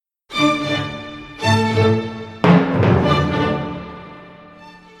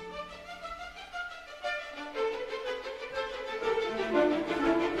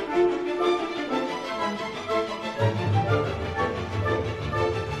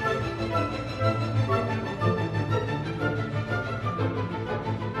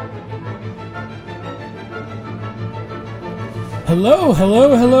Hello,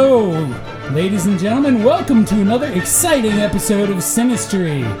 hello, hello! Ladies and gentlemen, welcome to another exciting episode of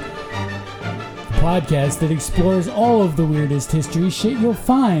Sinistry, the podcast that explores all of the weirdest history shit you'll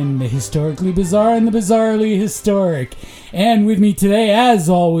find, the historically bizarre and the bizarrely historic. And with me today, as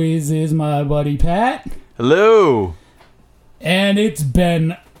always, is my buddy Pat. Hello! And it's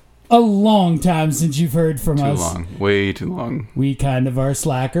been a long time since you've heard from us. Too long. Way too long. We kind of are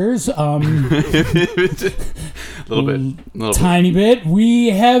slackers. A little bit. Tiny bit.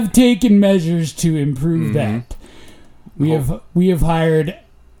 We have taken measures to improve that. We have hired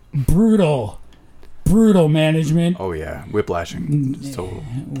brutal management. Oh yeah, whiplashing. So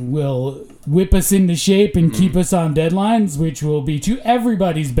Will whip us into shape and keep us on deadlines, which will be to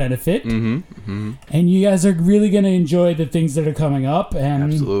everybody's benefit. And you guys are really going to enjoy the things that are coming up.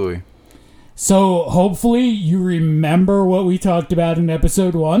 And absolutely. so hopefully you remember what we talked about in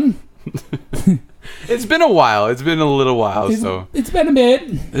episode 1. It's been a while. It's been a little while. It's been a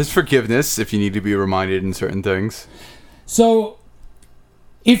bit. There's forgiveness if you need to be reminded in certain things. So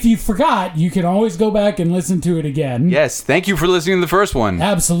if you forgot, you can always go back and listen to it again. Yes, thank you for listening to the first one.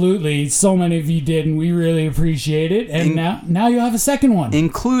 Absolutely. So many of you did, and we really appreciate it. And now you'll have a second one.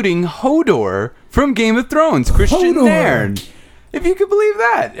 Including Hodor from Game of Thrones, Christian Nairn. If you could believe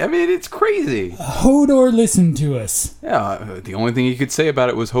that. I mean, it's crazy. Hodor listened to us. Yeah, the only thing you could say about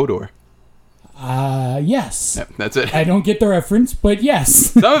it was Hodor. Yes. Yep, that's it. I don't get the reference, but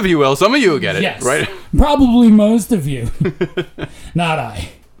yes. Some of you will. Some of you will get it. Yes. Right? Probably most of you. Not I.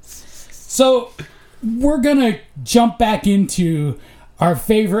 So, we're going to jump back into our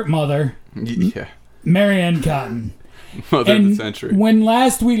favorite mother, Yeah. Marianne Cotton. Mother of the century. When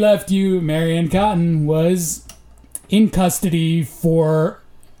last we left you, Marianne Cotton was in custody for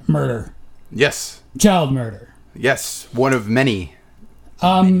murder. Yes. Child murder. Yes. One of many.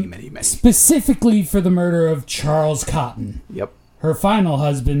 Many. Specifically for the murder of Charles Cotton. Yep. Her final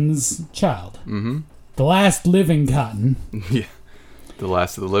husband's child. Mm-hmm. The last living Cotton. Yeah. The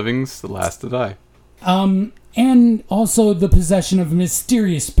last of the livings, the last to die. And also the possession of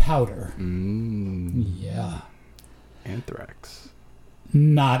mysterious powder. Yeah. Anthrax.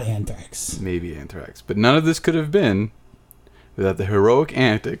 Not anthrax. Maybe anthrax. But none of this could have been without the heroic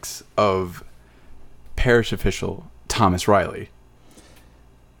antics of parish official Thomas Riley.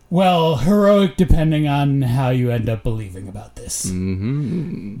 Well, heroic depending on how you end up believing about this.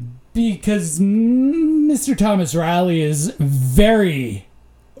 Because Mr. Thomas Riley is very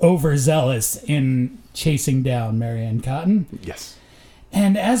overzealous in chasing down Marianne Cotton. Yes.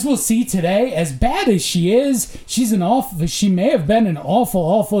 And as we'll see today, as bad as she is, she may have been an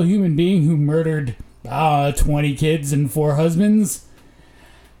awful human being who murdered 20 kids and 4 husbands.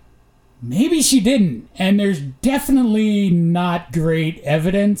 Maybe she didn't, and there's definitely not great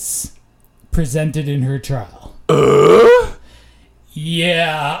evidence presented in her trial.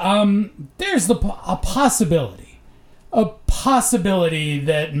 Yeah, there's a possibility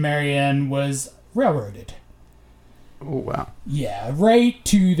that Marianne was railroaded. Oh, wow. Yeah, right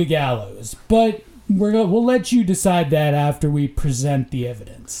to the gallows. But we'll let you decide that after we present the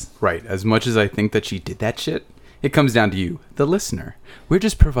evidence. Right. As much as I think that she did that shit, it comes down to you, the listener. We're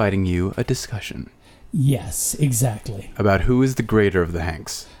just providing you a discussion. Yes, exactly. About who is the greater of the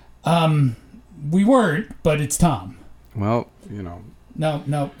Hanks. We weren't, but it's Tom. Well, you know.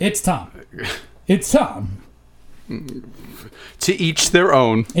 No, it's Tom. It's Tom. To each their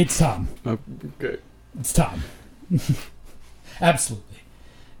own. It's Tom. Okay. It's Tom. Absolutely.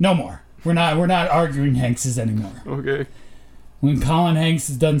 No more. We're not arguing Hankses anymore. Okay. When Colin Hanks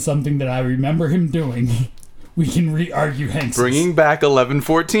has done something that I remember him doing, we can re-argue Hankses. Bringing back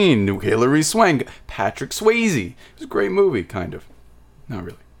 11-14, Hilary Swank, Patrick Swayze. It was a great movie, kind of. Not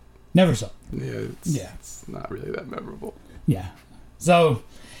really. Never saw it. Yeah, it's not really that memorable. Yeah. So,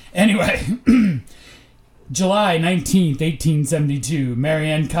 anyway, July 19th, 1872,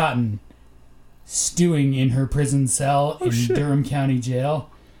 Marianne Cotton, stewing in her prison cell in Durham County Jail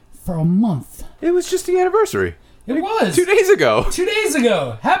for a month. It was just the anniversary. It was. 2 days ago. 2 days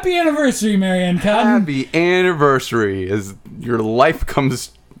ago. Happy anniversary, Marianne Cotton. Happy anniversary as your life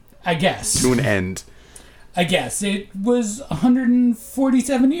comes I guess. to an end. I guess. It was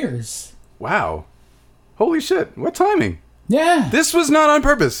 147 years. Wow. Holy shit. What timing? Yeah. This was not on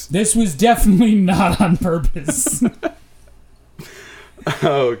purpose. This was definitely not on purpose.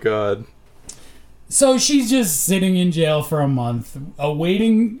 Oh, God. So she's just sitting in jail for a month,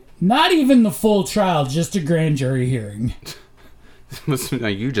 awaiting not even the full trial, just a grand jury hearing. Now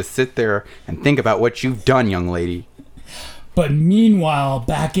you just sit there and think about what you've done, young lady. But meanwhile,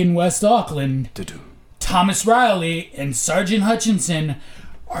 back in West Auckland, Thomas Riley and Sergeant Hutchinson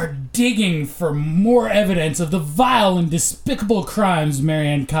are digging for more evidence of the vile and despicable crimes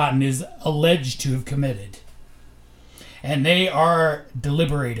Marianne Cotton is alleged to have committed. And they are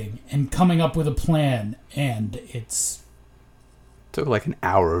deliberating and coming up with a plan, and it's... Took like an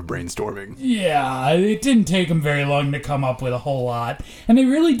hour of brainstorming. Yeah, it didn't take them very long to come up with a whole lot. And they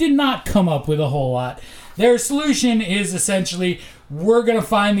really did not come up with a whole lot. Their solution is essentially, we're going to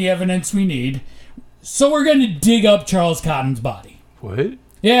find the evidence we need, so we're going to dig up Charles Cotton's body. What?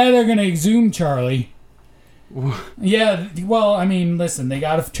 Yeah, they're going to exhume Charlie. Yeah, well, I mean, listen, they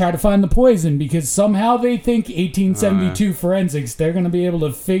got to try to find the poison, because somehow they think 1872 forensics, they're going to be able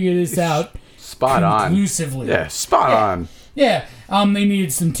to figure this out Spot on. conclusively. Yeah, spot on. Yeah, they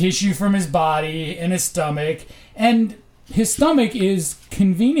needed some tissue from his body and his stomach, and his stomach is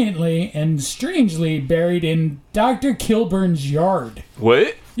conveniently and strangely buried in Dr. Kilburn's yard.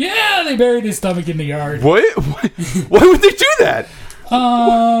 What? Yeah, they buried his stomach in the yard. What? Why would they do that?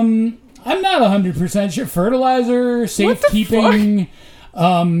 I'm not 100% sure. Fertilizer, safekeeping,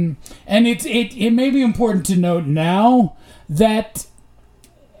 and it may be important to note now that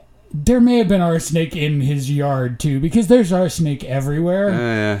there may have been arsenic in his yard too, because there's arsenic everywhere.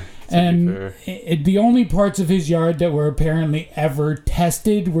 Yeah. And the only parts of his yard that were apparently ever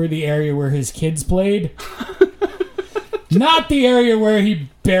tested were the area where his kids played. Not the area where he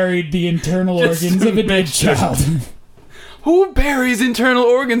buried the internal organs of a dead child. Who buries internal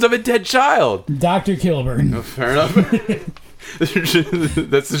organs of a dead child? Dr. Kilburn. Oh, fair enough.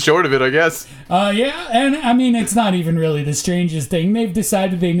 That's the short of it, I guess. Yeah, and I mean, it's not even really the strangest thing. They've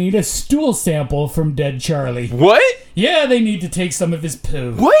decided they need a stool sample from dead Charlie. What? Yeah, they need to take some of his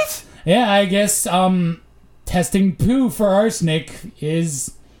poo. What? Yeah, I guess testing poo for arsenic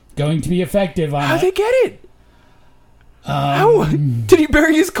is going to be effective on How'd it. they get it? How? Did he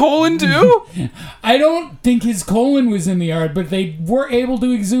bury his colon too? I don't think his colon was in the yard, but they were able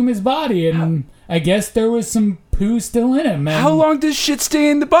to exhume his body, and I guess there was some poo still in him. And, How long does shit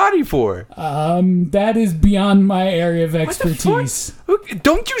stay in the body for? that is beyond my area of expertise. What the fuck?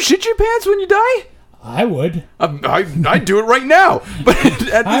 Don't you shit your pants when you die? I would. I'd do it right now. But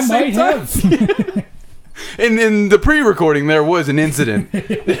at the I same might time, have. in the pre-recording, there was an incident. In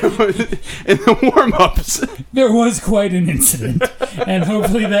the warm-ups. There was quite an incident, and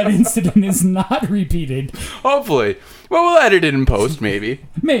hopefully that incident is not repeated. Hopefully. Well, we'll edit it in post, maybe.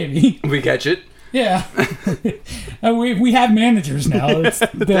 Maybe. We catch it. Yeah. We have managers now.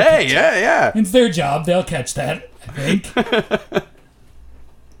 Hey, yeah. It's their job. They'll catch that, I think.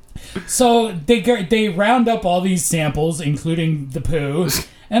 So they round up all these samples, including the poo,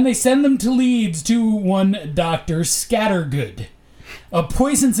 and they send them to Leeds to one Dr. Scattergood, a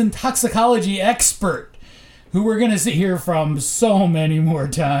poisons and toxicology expert, who we're going to hear from so many more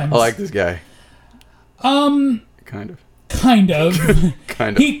times. I like this guy. Kind of. Kind of.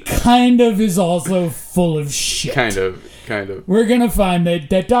 He kind of is also full of shit. Kind of. We're going to find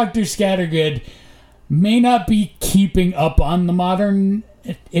that Dr. Scattergood may not be keeping up on the modern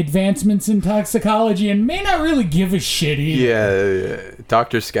advancements in toxicology and may not really give a shit either. Yeah.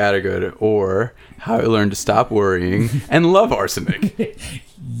 Dr. Scattergood, or How I Learned to Stop Worrying and Love Arsenic.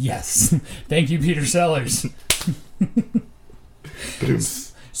 Yes. Thank you, Peter Sellers.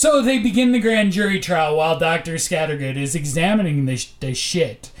 So they begin the grand jury trial while Dr. Scattergood is examining the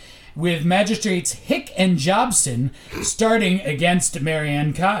shit, with magistrates Hick and Jobson starting against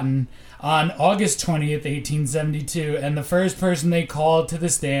Marianne Cotton on August 20th, 1872, and the first person they called to the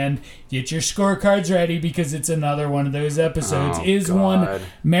stand, get your scorecards ready because it's another one of those episodes, one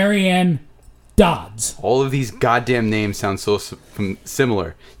Marianne Dodds. All of these goddamn names sound so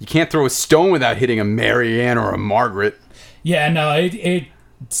similar. You can't throw a stone without hitting a Marianne or a Margaret. Yeah, no, it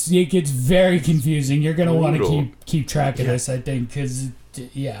gets very confusing. You're going to want to keep track of this, I think, because...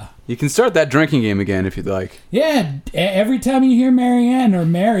 Yeah. You can start that drinking game again if you'd like. Yeah, every time you hear Marianne or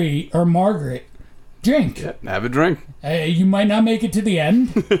Mary or Margaret, drink. Yeah, have a drink. You might not make it to the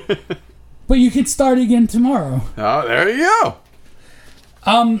end, but you can start again tomorrow. Oh, there you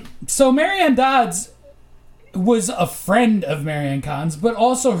go. So Marianne Dodds was a friend of Marianne Cotton's, but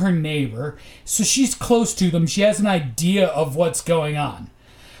also her neighbor. So she's close to them. She has an idea of what's going on.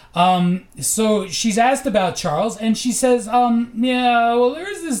 So she's asked about Charles, and she says, yeah, well, there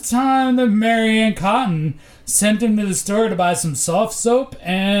was this time that Marianne Cotton sent him to the store to buy some soft soap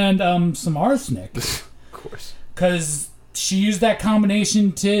and, some arsenic. Of course. Because she used that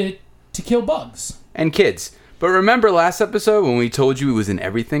combination to kill bugs. And kids. But remember last episode when we told you it was in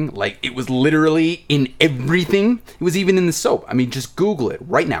everything? Like, it was literally in everything. It was even in the soap. I mean, just Google it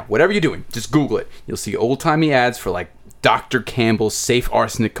right now. Whatever you're doing, just Google it. You'll see old-timey ads for, like, Dr. Campbell's safe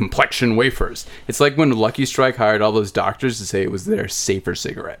arsenic complexion wafers. It's like when Lucky Strike hired all those doctors to say it was their safer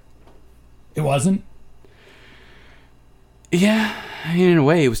cigarette. It wasn't? Yeah, I mean, in a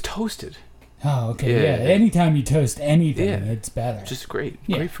way, it was toasted. Oh, okay. Yeah. Anytime you toast anything, Yeah. it's better. Just great.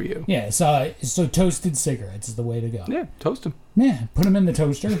 Yeah. Great for you. Yeah, so toasted cigarettes is the way to go. Yeah, toast them. Yeah, put them in the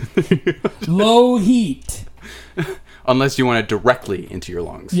toaster. Low heat. Unless you want it directly into your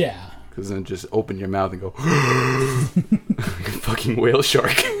lungs. Yeah. Because then just open your mouth and go, fucking whale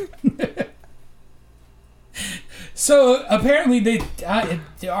shark. So apparently,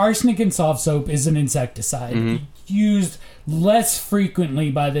 the arsenic in soft soap is an insecticide used less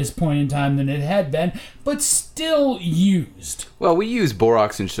frequently by this point in time than it had been, but still used. Well, we use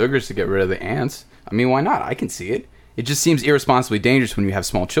borax and sugars to get rid of the ants. I mean, why not? I can see it. It just seems irresponsibly dangerous when you have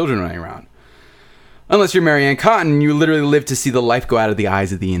small children running around. Unless you're Mary Ann Cotton, you literally live to see the life go out of the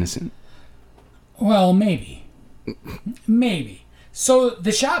eyes of the innocent. Well, maybe. Maybe. So the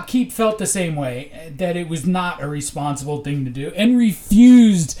shopkeep felt the same way, that it was not a responsible thing to do, and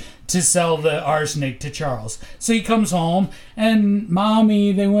refused to sell the arsenic to Charles. So he comes home, and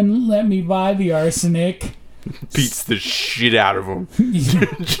Mommy, they wouldn't let me buy the arsenic. Beats the shit out of him.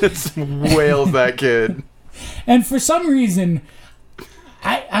 Just wails that kid. And for some reason,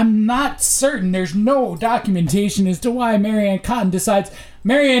 I'm not certain, there's no documentation as to why Mary Ann Cotton decides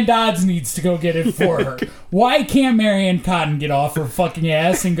Mary Ann Dodds needs to go get it for her. Why can't Mary Ann Cotton get off her fucking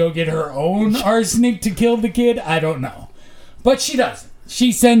ass and go get her own arsenic to kill the kid? I don't know. But she doesn't.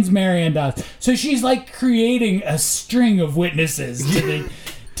 She sends Mary Ann Dodds. So she's like creating a string of witnesses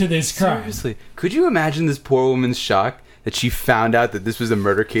to this crime. Seriously, could you imagine this poor woman's shock that she found out that this was a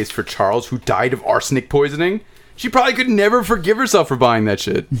murder case for Charles, who died of arsenic poisoning? She probably could never forgive herself for buying that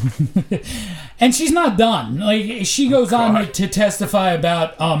shit. And she's not done. Like, she goes on to testify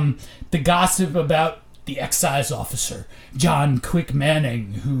about the gossip about the excise officer, John Quick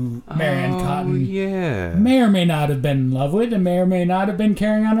Manning, who Mary Ann Cotton may or may not have been in love with and may or may not have been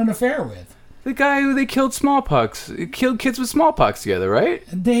carrying on an affair with. The guy who they killed killed kids with smallpox together, right?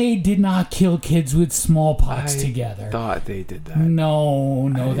 They did not kill kids with smallpox I together. Thought they did that.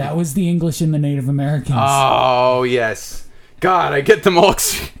 No, that was the English and the Native Americans. Oh, yes. God, I get them all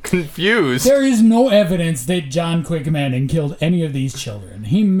confused. There is no evidence that John Quick Manning killed any of these children.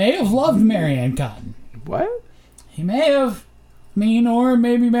 He may have loved Mary Ann Cotton. What? He may have. Or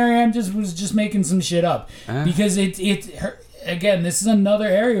maybe Mary Ann was just making some shit up. Because again, this is another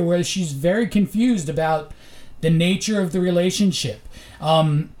area where she's very confused about the nature of the relationship.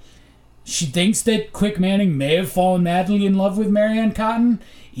 She thinks that Quick Manning may have fallen madly in love with Mary Ann Cotton,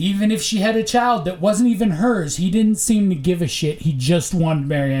 even if she had a child that wasn't even hers. He didn't seem to give a shit. He just wanted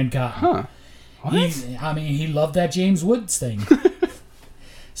Mary Ann Cotton. Huh. What? He loved that James Woods thing.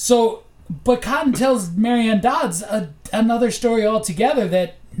 But Cotton tells Mary Ann Dodds another story altogether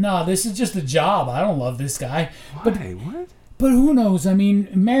that, no, this is just a job. I don't love this guy. Why? What? But who knows? I mean,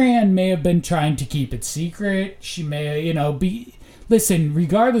 Mary Ann may have been trying to keep it secret. She may, be... Listen,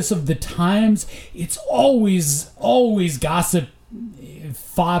 regardless of the times, it's always gossip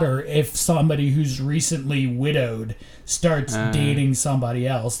fodder if somebody who's recently widowed starts dating somebody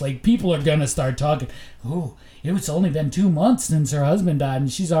else. Like, people are going to start talking, oh, it's only been 2 months since her husband died,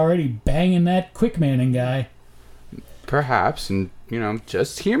 and she's already banging that Quick Manning guy. Perhaps, and,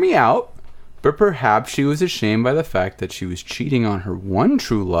 just hear me out. But perhaps she was ashamed by the fact that she was cheating on her one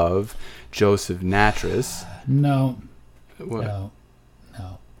true love, Joseph Nattrass. No. What? No.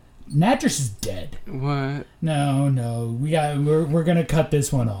 Nattrass is dead. What? No. We're gonna cut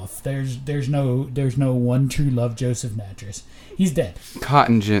this one off. There's no one true love, Joseph Nattrass. He's dead.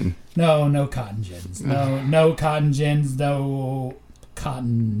 Cotton gin. No cotton gins. No cotton gins. No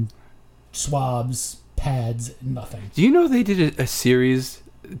cotton swabs, pads, nothing. Do you know they did a series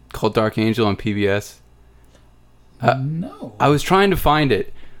called Dark Angel on PBS? No. I was trying to find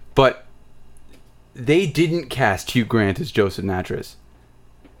it, but they didn't cast Hugh Grant as Joseph Nattrass.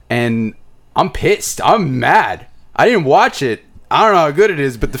 And I'm pissed. I'm mad. I didn't watch it. I don't know how good it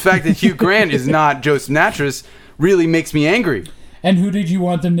is, but the fact that Hugh Grant is not Joseph Nattrass really makes me angry. And who did you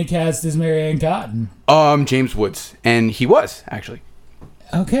want them to cast as Mary Ann Cotton? James Woods. And he was, actually.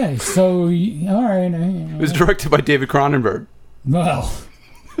 Okay, so, all right. It was directed by David Cronenberg. Well...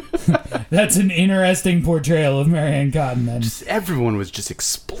 That's an interesting portrayal of Mary Ann Cotton, then. Everyone was just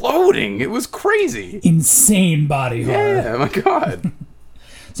exploding. It was crazy. Insane body horror. Yeah, my God.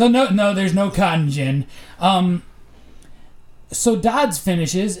 So no, there's no cotton gin. So Dodds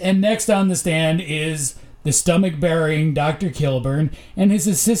finishes, and next on the stand is the stomach-burying Dr. Kilburn and his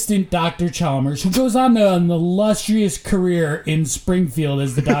assistant, Dr. Chalmers, who goes on an illustrious career in Springfield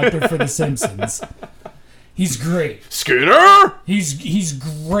as the doctor for The Simpsons. He's great. Skinner! He's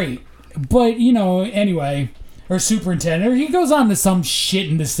great. But, anyway, our superintendent, he goes on to some shit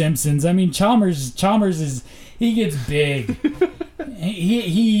in The Simpsons. I mean, Chalmers he gets big.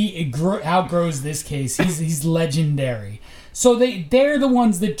 he outgrows this case. He's legendary. So they're the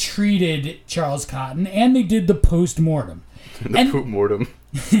ones that treated Charles Cotton, and they did the post-mortem. The poop-mortem.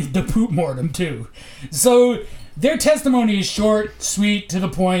 The poop-mortem, too. So their testimony is short, sweet, to the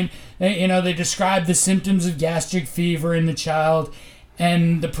point. They describe the symptoms of gastric fever in the child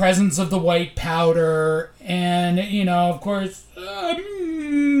and the presence of the white powder. And, of course,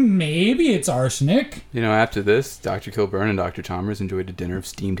 maybe it's arsenic. After this, Dr. Kilburn and Dr. Chalmers enjoyed a dinner of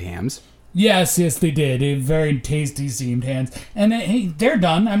steamed hams. Yes, they did. Very tasty steamed hams. And they're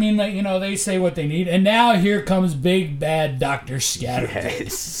done. I mean, they say what they need. And now here comes big bad Dr. Scattergood.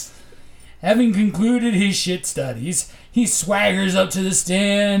 Yes. Having concluded his shit studies, he swaggers up to the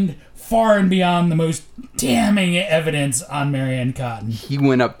stand, far and beyond the most damning evidence on Marianne Cotton. He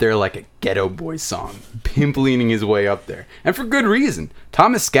went up there like a Ghetto Boys song, pimp-leaning his way up there. And for good reason.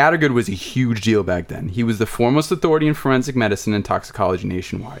 Thomas Scattergood was a huge deal back then. He was the foremost authority in forensic medicine and toxicology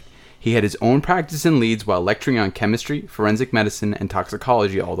nationwide. He had his own practice in Leeds while lecturing on chemistry, forensic medicine, and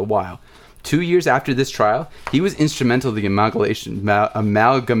toxicology all the while. 2 years after this trial, he was instrumental in the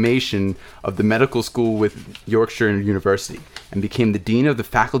amalgamation of the medical school with Yorkshire University and became the dean of the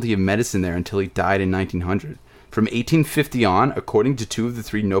faculty of medicine there until he died in 1900. From 1850 on, according to 2 of the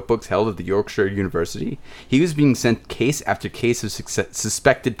 3 notebooks held at the Yorkshire University, he was being sent case after case of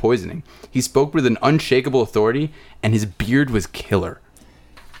suspected poisoning. He spoke with an unshakable authority, and his beard was killer.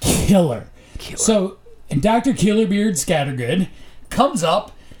 Killer. So, and Dr. Killerbeard Scattergood comes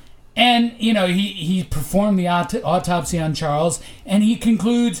up, and, he performed the autopsy on Charles, and he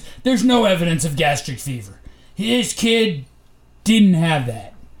concludes there's no evidence of gastric fever. His kid didn't have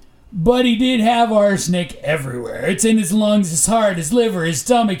that. But he did have arsenic everywhere. It's in his lungs, his heart, his liver, his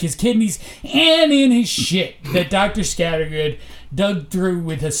stomach, his kidneys, and in his shit that Dr. Scattergood dug through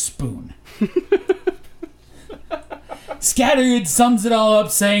with a spoon. Scattergood sums it all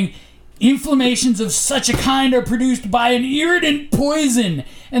up saying, inflammations of such a kind are produced by an irritant poison,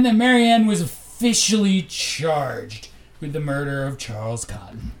 and that Marianne was officially charged with the murder of Charles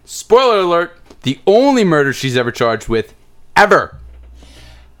Cotton. Spoiler alert, the only murder she's ever charged with, ever.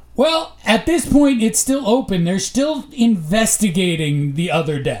 Well, at this point, it's still open. They're still investigating the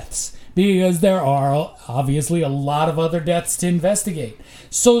other deaths because there are obviously a lot of other deaths to investigate.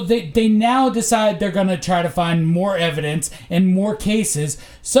 So they now decide they're going to try to find more evidence and more cases.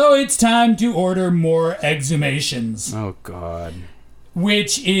 So it's time to order more exhumations. Oh, God.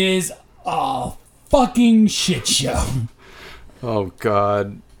 Which is a fucking shit show. Oh,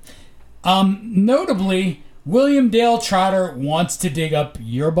 God. Notably, William Dale Trotter wants to dig up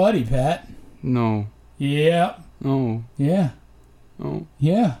your buddy, Pat. No. Yeah. Oh. Yeah. Oh.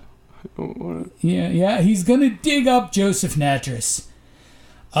 Yeah. Yeah. He's gonna dig up Joseph Nattrass.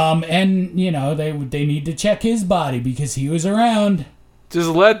 And they need to check his body because he was around. Just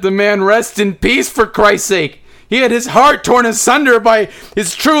let the man rest in peace, for Christ's sake. He had his heart torn asunder by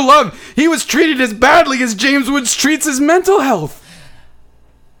his true love. He was treated as badly as James Woods treats his mental health.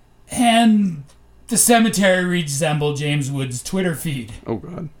 And the cemetery resembled James Woods' Twitter feed. Oh,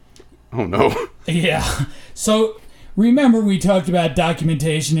 God. Oh, no. Yeah. So, remember we talked about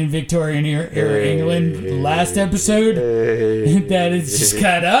documentation in Victorian era England last episode? That it's just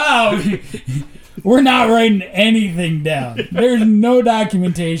kind of, we're not writing anything down. There's no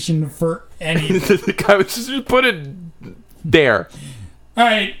documentation for anything. The guy was just put it there. All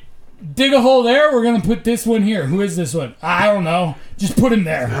right. Dig a hole there. We're going to put this one here. Who is this one? I don't know. Just put him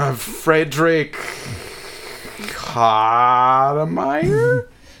there. Frederick Hademeyer?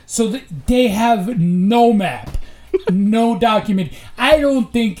 So they have no map. No document. I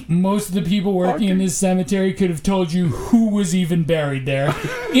don't think most of the people working in this cemetery could have told you who was even buried there.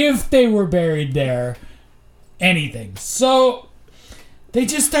 If they were buried there. Anything. So they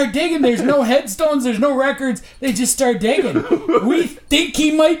just start digging. There's no headstones. There's no records. They just start digging. We think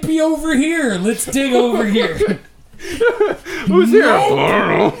he might be over here. Let's dig over here. Who's here? I don't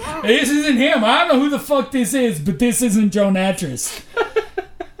know. This isn't him. I don't know who the fuck this is, but this isn't Joe Nattrass.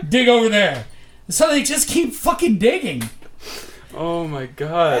 Dig over there. So they just keep fucking digging. Oh my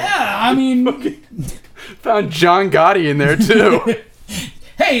God. Yeah, I mean... Found John Gotti in there too.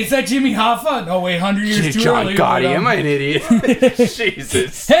 Hey, is that Jimmy Hoffa? No, wait, 100 years too John early. Gotti, am I an idiot?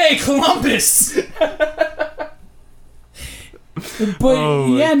 Jesus. Hey, Columbus! But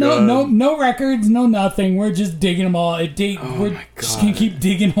yeah, no records, no nothing. We're just digging them all. We're just gonna keep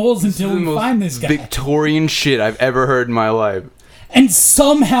digging holes until we find this guy. Victorian shit I've ever heard in my life. And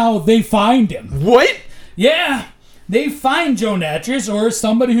somehow they find him. What? Yeah. They find Joe Natras or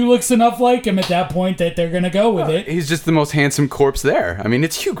somebody who looks enough like him at that point that they're going to go with it. He's just the most handsome corpse there. I mean,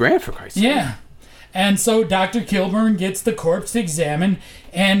 it's Hugh Grant, for Christ's sake. Yeah. And so Dr. Kilburn gets the corpse to examine,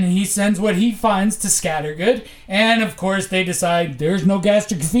 and he sends what he finds to Scattergood. And, of course, they decide there's no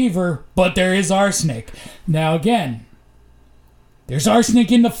gastric fever, but there is arsenic. Now, again, there's arsenic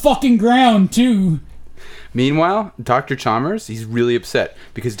in the fucking ground, too. Meanwhile, Dr. Chalmers, he's really upset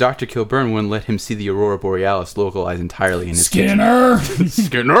because Dr. Kilburn wouldn't let him see the Aurora Borealis localized entirely in his Skinner!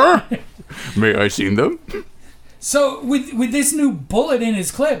 Skinner? May I see them? So, with this new bullet in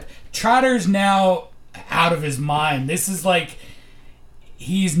his clip, Trotter's now out of his mind. This is like,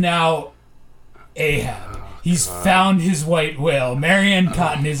 he's now Ahab. He's found his white whale. Marianne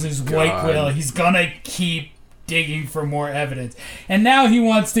Cotton is his white whale. He's gonna keep digging for more evidence. And now he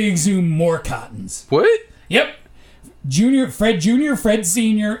wants to exhume more Cottons. What? Yep. Fred Jr., Fred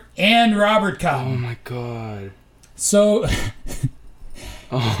Sr., and Robert Cotton. Oh my god. So,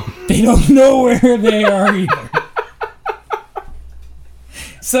 they don't know where they are either.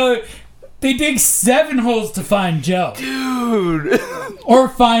 So, they dig 7 holes to find Joe. Dude. Or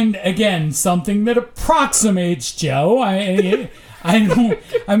find, again, something that approximates Joe. I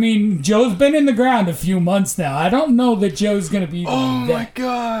mean, Joe's been in the ground a few months now. I don't know that Joe's going to be... Oh my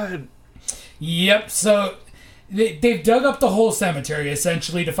god. Yep, so they've dug up the whole cemetery,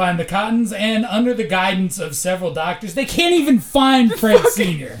 essentially, to find the Cottons, and under the guidance of several doctors, they can't even find Fred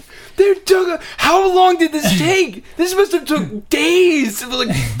Sr. They're dug up. How long did this take? This must have took days.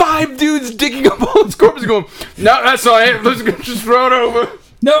 Like 5 dudes digging up all his corpses going, no, that's not it. Let's just throw it over.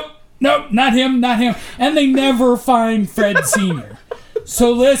 Nope, not him. And they never find Fred Sr.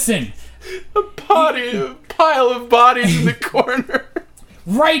 So listen. A pile of bodies in the corner.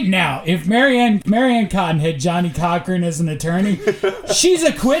 Right now, if Marianne Cotton had Johnny Cochran as an attorney, she's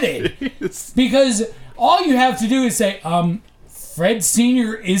acquitted. Yes. Because all you have to do is say, Fred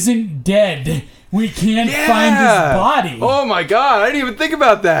Sr. isn't dead. We can't find his body. Oh my god, I didn't even think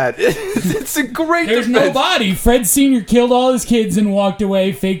about that. It's a great There's defense. no body. Fred Sr. killed all his kids and walked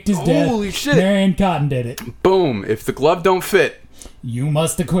away, faked his death. Holy shit. Marianne Cotton did it. Boom. If the glove don't fit. You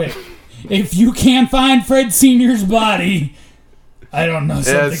must acquit. If you can't find Fred Sr.'s body, I don't know.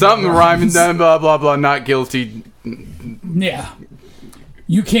 Something rhyming down, blah, blah, blah, not guilty. Yeah.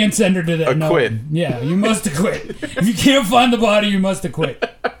 You can't send her to that. Acquit. No. Yeah, you must acquit. If you can't find the body, you must acquit.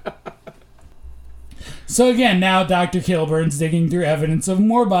 So again, now Dr. Kilburn's digging through evidence of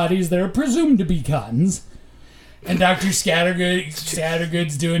more bodies that are presumed to be Cottons. And Dr.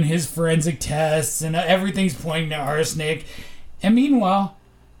 Scattergood's doing his forensic tests, and everything's pointing to arsenic. And meanwhile,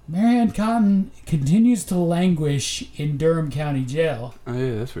 Marianne Cotton continues to languish in Durham County Jail. Oh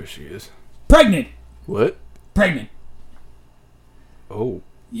yeah, that's where she is. Pregnant. What? Pregnant. Oh.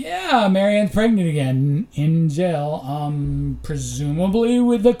 Yeah, Marianne's pregnant again in jail. Presumably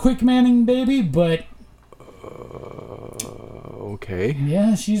with a quick Manning baby, but Okay.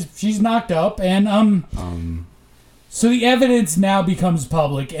 yeah, she's knocked up, and so the evidence now becomes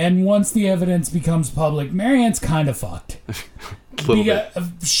public, and once the evidence becomes public, Marianne's kind of fucked.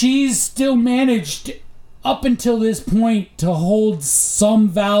 She's still managed up until this point to hold some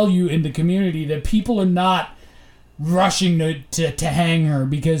value in the community that people are not rushing to hang her,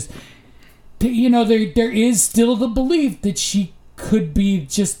 because there is still the belief that she could be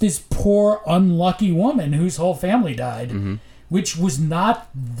just this poor unlucky woman whose whole family died, which was not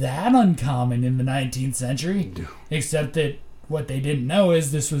that uncommon in the 19th century, except that what they didn't know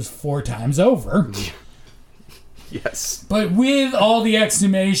is this was 4 times over. Yes. But with all the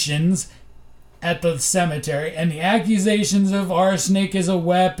exhumations at the cemetery and the accusations of arsenic as a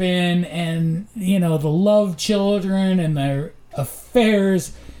weapon and, the love children and their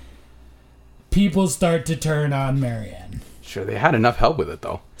affairs, people start to turn on Marianne. Sure, they had enough help with it,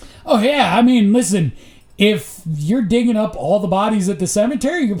 though. Oh, yeah. I mean, listen, if you're digging up all the bodies at the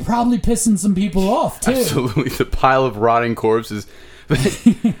cemetery, you're probably pissing some people off, too. Absolutely. The pile of rotting corpses.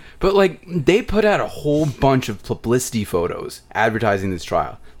 But they put out a whole bunch of publicity photos advertising this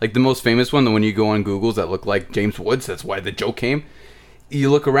trial. Like, the most famous one, the one you go on Google's that look like James Woods, that's why the joke came.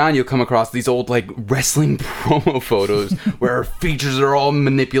 You look around, you'll come across these old, wrestling promo photos where her features are all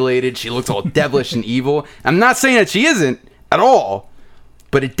manipulated. She looks all devilish and evil. I'm not saying that she isn't at all,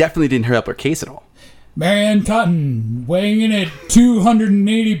 but it definitely didn't help her case at all. Marianne Cotton, weighing in at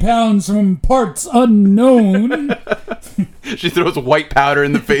 280 pounds from parts unknown. She throws white powder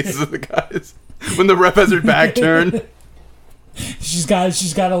in the faces of the guys when the ref has her back turned. She's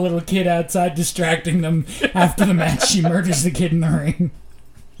got a little kid outside distracting them. After the match, she murders the kid in the ring.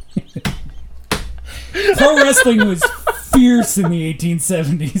 Pro wrestling was fierce in the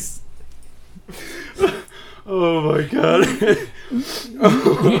 1870s. Oh my god.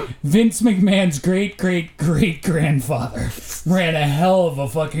 Vince McMahon's great-great-great-grandfather ran a hell of a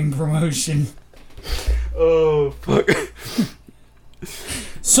fucking promotion. Oh, fuck.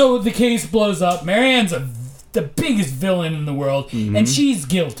 So the case blows up. Marianne's the biggest villain in the world, and she's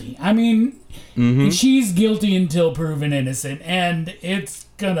guilty. I mean, she's guilty until proven innocent, and it's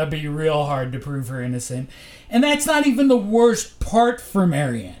gonna be real hard to prove her innocent. And that's not even the worst part for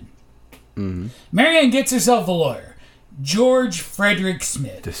Marianne. Marianne gets herself a lawyer, George Frederick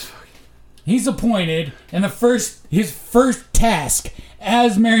Smith. He's appointed, and his first task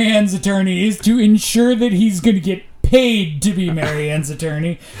as Marianne's attorney is to ensure that he's going to get paid to be Marianne's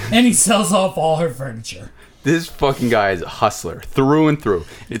attorney, and he sells off all her furniture. This fucking guy is a hustler through and through.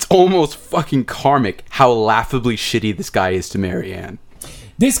 It's almost fucking karmic how laughably shitty this guy is to Marianne.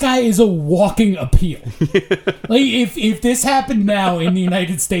 This guy is a walking appeal. Like, if this happened now in the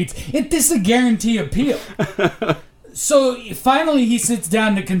United States, this is a guarantee appeal. So finally he sits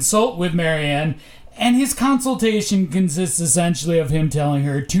down to consult with Marianne, and his consultation consists essentially of him telling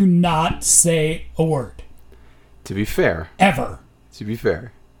her to not say a word. To be fair. Ever. To be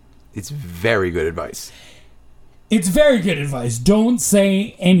fair. It's very good advice. It's very good advice. Don't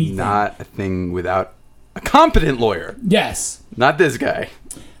say anything. Not a thing without a competent lawyer. Yes. Not this guy.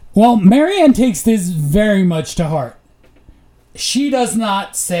 Well, Marianne takes this very much to heart. She does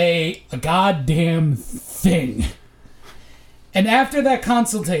not say a goddamn thing. And after that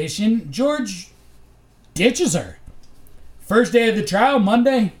consultation, George ditches her. First day of the trial,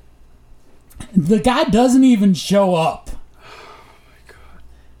 Monday. The guy doesn't even show up.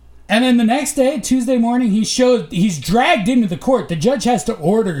 And then the next day, Tuesday morning, he's dragged into the court. The judge has to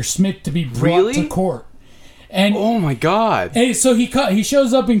order Smith to be brought to court. And oh my god! And so he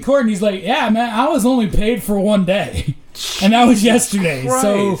shows up in court and he's like, "Yeah, man, I was only paid for one day, and that was yesterday.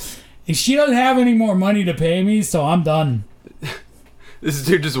 So she doesn't have any more money to pay me, so I'm done." This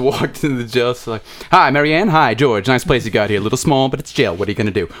dude just walked into the jail. So like, "Hi, Marianne. Hi, George. Nice place you got here. A little small, but it's jail. What are you gonna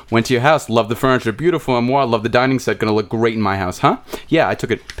do? Went to your house. Love the furniture. Beautiful and more. Love the dining set. Gonna look great in my house, huh? Yeah, I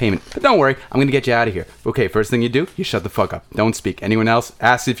took a payment. But don't worry. I'm gonna get you out of here. Okay, first thing you do, you shut the fuck up. Don't speak. Anyone else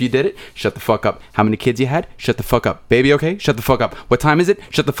asks if you did it? Shut the fuck up. How many kids you had? Shut the fuck up. Baby, okay? Shut the fuck up. What time is it?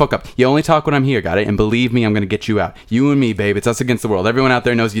 Shut the fuck up. You only talk when I'm here, got it? And believe me, I'm gonna get you out. You and me, babe. It's us against the world. Everyone out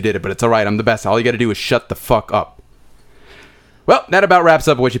there knows you did it, but it's alright. I'm the best. All you gotta do is shut the fuck up." Well, that about wraps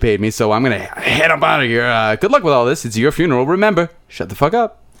up what you paid me, so I'm going to head up out of here. Good luck with all this. It's your funeral. Remember, shut the fuck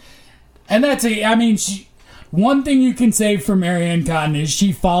up. And that's it. I mean, one thing you can say for Marianne Cotton is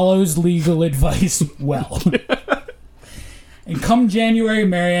she follows legal advice well. And come January,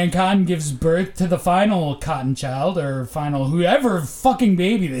 Marianne Cotton gives birth to the final Cotton child, or final whoever fucking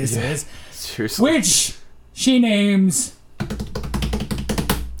baby this is. Seriously. Which she names...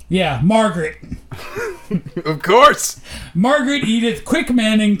 Margaret. Of course. Margaret Edith Quick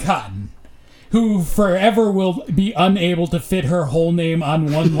Manning Cotton, who forever will be unable to fit her whole name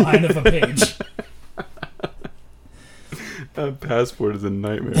on one line of a page. That passport is a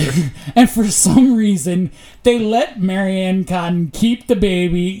nightmare. And for some reason, they let Marianne Cotton keep the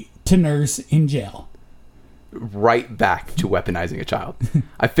baby to nurse in jail. Right back to weaponizing a child.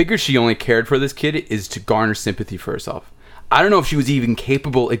 I figure she only cared for this kid is to garner sympathy for herself. I don't know if she was even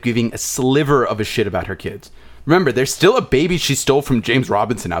capable of giving a sliver of a shit about her kids. Remember, there's still a baby she stole from James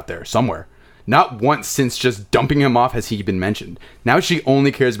Robinson out there, somewhere. Not once since just dumping him off has he been mentioned. Now she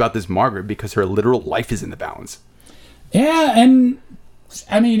only cares about this Margaret because her literal life is in the balance. Yeah, and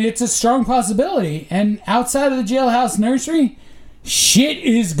I mean, it's a strong possibility. And outside of the jailhouse nursery, shit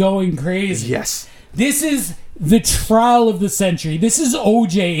is going crazy. Yes. This is the trial of the century. This is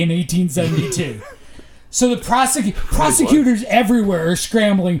OJ in 1872. So the prosecutors everywhere are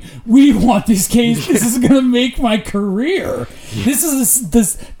scrambling. We want this case. This is going to make my career. This is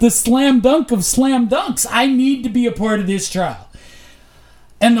the slam dunk of slam dunks. I need to be a part of this trial.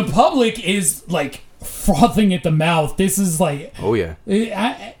 And the public is like frothing at the mouth. This is like... Oh, yeah.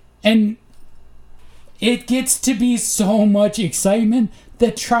 And it gets to be so much excitement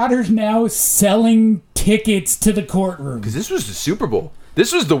that Trotter's now selling tickets to the courtroom. Because this was the Super Bowl.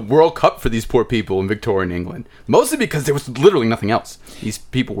 This was the World Cup for these poor people in Victorian England. Mostly because there was literally nothing else. These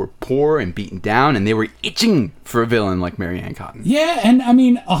people were poor and beaten down, and they were itching for a villain like Marianne Cotton. Yeah, and I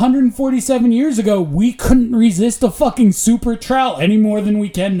mean, 147 years ago, we couldn't resist a fucking super trial any more than we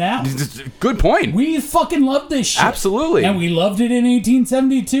can now. Good point. We fucking loved this shit. Absolutely. And we loved it in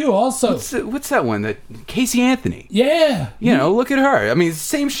 1872 also. What's that one? That Casey Anthony. Yeah. You know, look at her. I mean,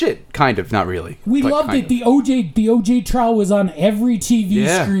 same shit, kind of, not really. We loved it. The OJ trial was on every TV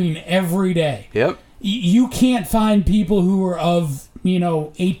screen every day. Yep. You can't find people who are of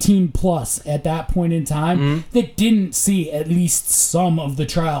 18 plus at that point in time that didn't see at least some of the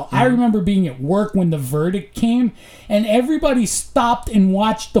trial. I remember being at work when the verdict came, and everybody stopped and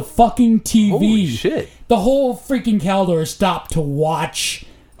watched the fucking TV. Holy shit. The whole freaking Caldor stopped to watch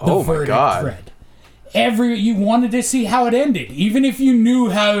the verdict read. You wanted to see how it ended. Even if you knew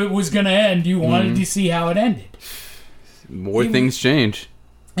how it was going to end, you wanted to see how it ended. More things change.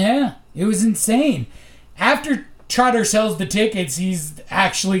 Yeah, it was insane. After Trotter sells the tickets, he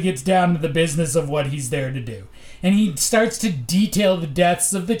actually gets down to the business of what he's there to do. And he starts to detail the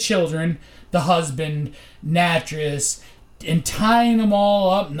deaths of the children, the husband, Natris, and tying them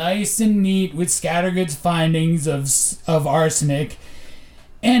all up nice and neat with Scattergood's findings of arsenic.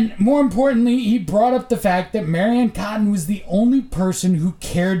 And more importantly, he brought up the fact that Marianne Cotton was the only person who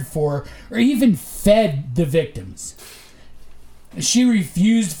cared for or even fed the victims. She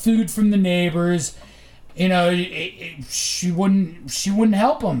refused food from the neighbors. She wouldn't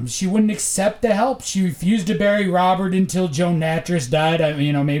help them. She wouldn't accept the help. She refused to bury Robert until Joan Natris died.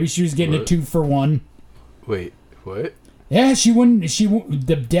 Maybe she was getting a 2-for-1. Wait, what? Yeah, she wouldn't.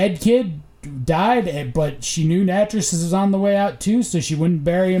 The dead kid died, but she knew Natris was on the way out too, so she wouldn't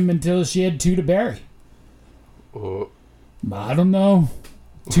bury him until she had 2 to bury. I don't know.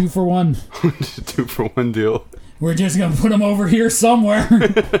 2-for-1. 2-for-1 deal. We're just gonna put him over here somewhere.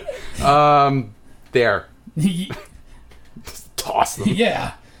 There. Just toss them.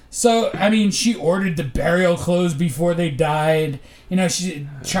 Yeah. So, she ordered the burial clothes before they died.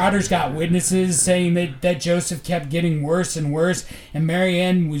 Trotter's got witnesses saying that Joseph kept getting worse and worse, and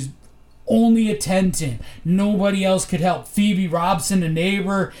Marianne was only attending. Nobody else could help. Phoebe Robson, a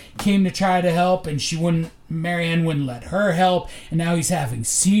neighbor, came to try to help, and Marianne wouldn't let her help, and now he's having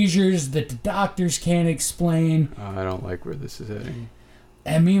seizures that the doctors can't explain. I don't like where this is heading.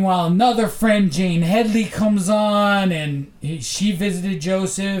 And meanwhile, another friend, Jane Headley, comes on, and she visited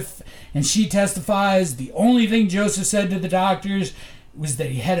Joseph, and she testifies the only thing Joseph said to the doctors was that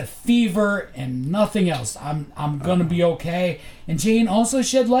he had a fever and nothing else. I'm gonna be okay. And Jane also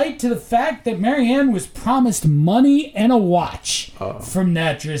shed light to the fact that Marianne was promised money and a watch from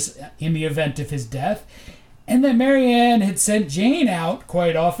Natris in the event of his death, and that Marianne had sent Jane out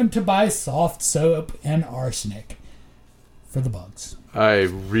quite often to buy soft soap and arsenic for the bugs. I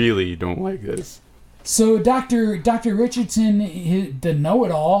really don't like this. So Dr. Richardson, the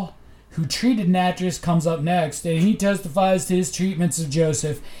know-it-all who treated Natris, comes up next, and he testifies to his treatments of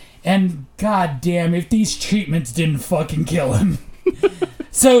Joseph. And goddamn, if these treatments didn't fucking kill him.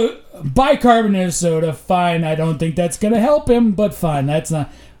 So bicarbonate of soda, fine. I don't think that's gonna help him, but fine. That's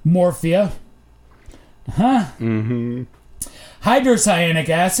not morphia. Hydrocyanic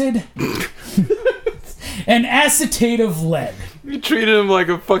acid. And acetate of lead. You treated him like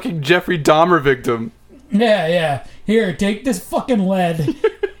a fucking Jeffrey Dahmer victim. Yeah. Here, take this fucking lead.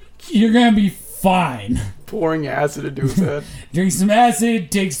 You're gonna be fine. Pouring acid into his head. Drink some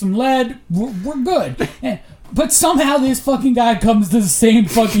acid, take some lead. We're good. But somehow this fucking guy comes to the same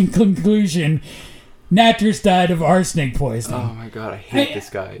fucking conclusion. Natris died of arsenic poisoning. Oh my god, I hate this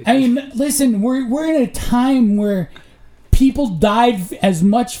guy. Listen, we're in a time where people died as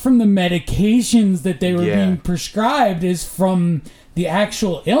much from the medications that they were being prescribed as from the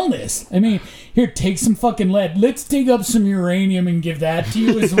actual illness. Here, take some fucking lead. Let's dig up some uranium and give that to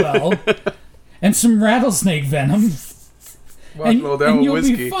you as well. And some rattlesnake venom. Wash it all down with you'll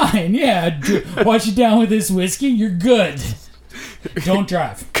whiskey. be fine. Yeah, wash it down with this whiskey. You're good. Don't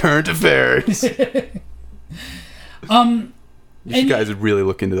drive. Current affairs. You guys would really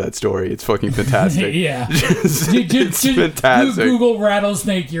look into that story. It's fucking fantastic. Yeah. It's fantastic. Google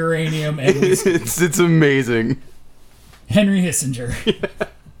rattlesnake uranium and whiskey. It's amazing. Henry Kissinger.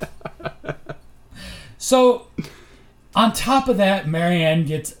 So, on top of that, Marianne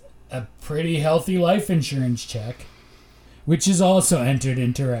gets a pretty healthy life insurance check, which is also entered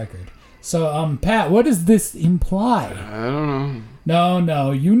into record. So, Pat, what does this imply? I don't know.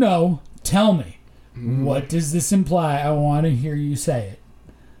 No, you know. Tell me. What does this imply? I want to hear you say it.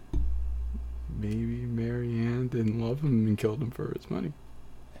 Maybe Marianne didn't love him and killed him for his money.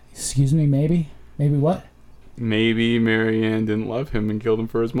 Excuse me, maybe? Maybe what? Maybe Marianne didn't love him and killed him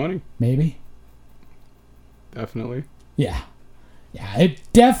for his money. Maybe. Definitely. Yeah, it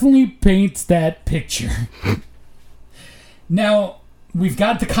definitely paints that picture. Now, we've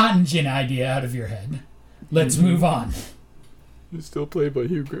got the cotton gin idea out of your head. Let's move on. He's still played by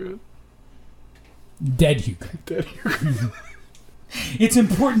Hugh Grant. Dead Hugh Grant. It's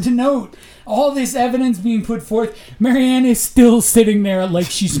important to note, all this evidence being put forth, Marianne is still sitting there like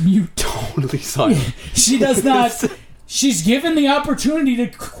she's mute. Totally silent. She does not... She's given the opportunity to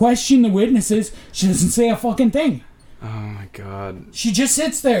question the witnesses. She doesn't say a fucking thing. Oh my god. She just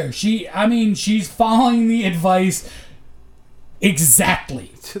sits there. She's following the advice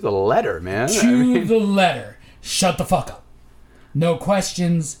exactly. To the letter, man. To the letter. Shut the fuck up. No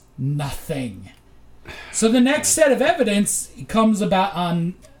questions, nothing. So the next set of evidence comes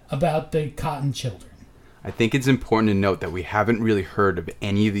about the Cotton children. I think it's important to note that we haven't really heard of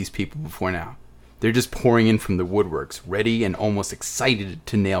any of these people before now. They're just pouring in from the woodworks, ready and almost excited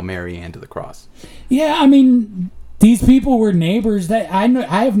to nail Mary Ann to the cross. Yeah, I mean, these people were neighbors. That I know.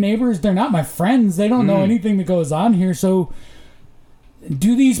 I have neighbors. They're not my friends. They don't know anything that goes on here. So,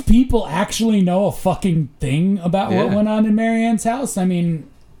 do these people actually know a fucking thing about what went on in Mary Ann's house? I mean,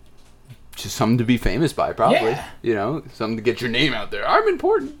 just something to be famous by, probably. Yeah. You know, something to get your name out there. I'm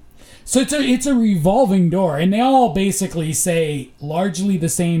important. So it's a revolving door, and they all basically say largely the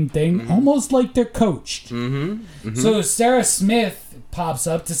same thing, almost like they're coached. So Sarah Smith pops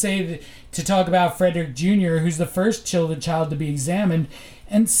up to talk about Frederick Jr., who's the first child to be examined.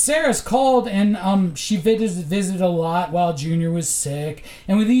 And Sarah's called, and she visited a lot while Jr. was sick.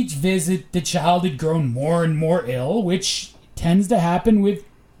 And with each visit, the child had grown more and more ill, which tends to happen with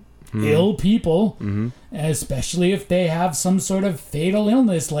ill people, especially if they have some sort of fatal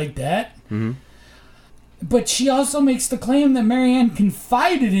illness like that. But she also makes the claim that Mary Ann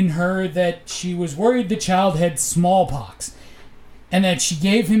confided in her that she was worried the child had smallpox, and that she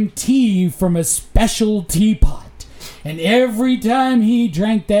gave him tea from a special teapot. And every time he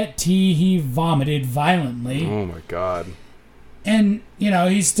drank that tea, he vomited violently. Oh my god. And,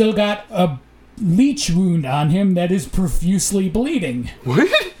 he's still got a leech wound on him that is profusely bleeding. What?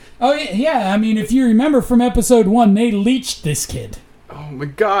 Oh, yeah. I mean, if you remember from episode 1, they leeched this kid. Oh my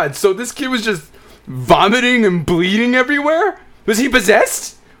god. So this kid was just vomiting and bleeding everywhere? Was he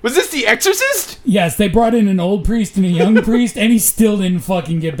possessed? Was this The Exorcist? Yes, they brought in an old priest and a young priest, and he still didn't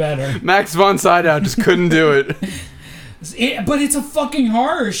fucking get better. Max von Sydow just couldn't do it. But it's a fucking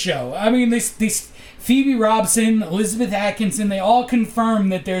horror show. I mean, this Phoebe Robson, Elizabeth Atkinson, they all confirm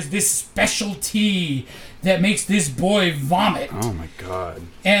that there's this special tea that makes this boy vomit. Oh my god.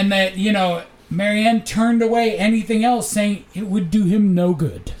 And that, Mary Ann turned away anything else, saying it would do him no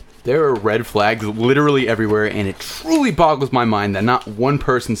good. There are red flags literally everywhere, and it truly boggles my mind that not one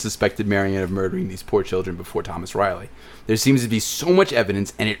person suspected Mary Ann of murdering these poor children before Thomas Riley. There seems to be so much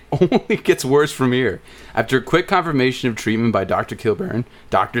evidence, and it only gets worse from here. After a quick confirmation of treatment by Dr. Kilburn,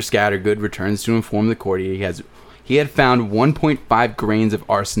 Dr. Scattergood returns to inform the court he had found 1.5 grains of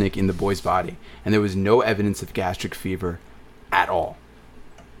arsenic in the boy's body, and there was no evidence of gastric fever at all.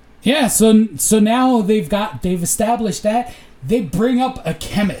 Yeah, so now they've established that. They bring up a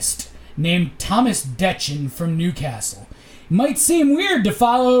chemist named Thomas Detchen from Newcastle. It might seem weird to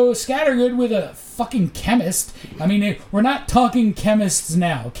follow Scattergood with a fucking chemist. I mean, we're not talking chemists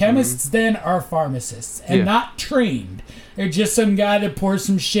now. Chemists then are pharmacists and not trained. They're just some guy that pours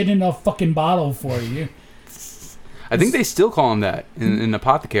some shit in a fucking bottle for you. I think they still call them that in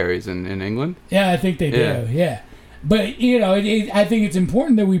apothecaries in England. Yeah, I think they do, yeah. But, I think it's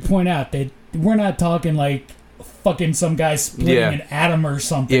important that we point out that we're not talking like fucking some guy splitting an atom or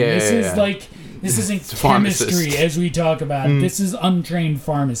something. This isn't chemistry as we talk about it. This is untrained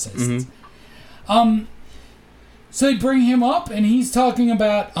pharmacists. So they bring him up, and he's talking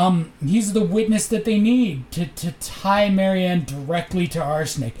about he's the witness that they need to tie Mary Ann directly to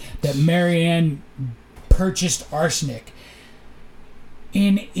arsenic, that Mary Ann purchased arsenic.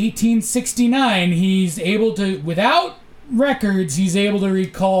 In 1869, he's able to, without records, he's able to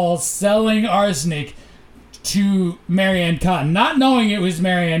recall selling arsenic to Mary Ann Cotton, not knowing it was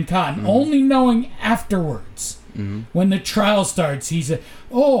Mary Ann Cotton, only knowing afterwards. When the trial starts, he said,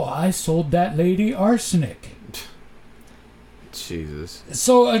 I sold that lady arsenic. Jesus.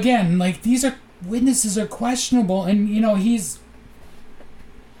 So again, these witnesses are questionable, and he's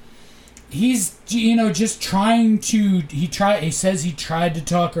just trying to. He says he tried to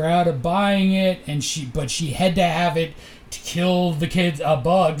talk her out of buying it, but she had to have it to kill the kids,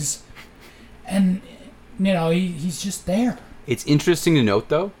 bugs, and he's just there. It's interesting to note,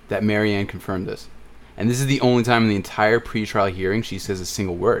 though, that Mary Ann confirmed this. And this is the only time in the entire pretrial hearing she says a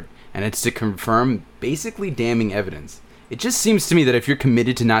single word. And it's to confirm basically damning evidence. It just seems to me that if you're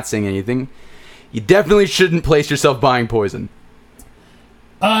committed to not saying anything, you definitely shouldn't place yourself buying poison.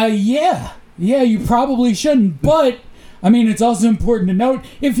 Yeah, you probably shouldn't. But, I mean, it's also important to note,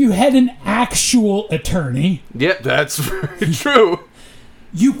 if you had an actual attorney... Yep, that's very true.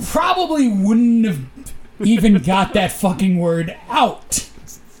 You probably wouldn't have even got that fucking word out.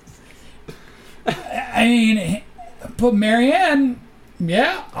 I mean, but Mary Ann,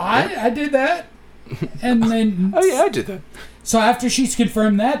 I did that. And then... Oh, yeah, I did that. So after she's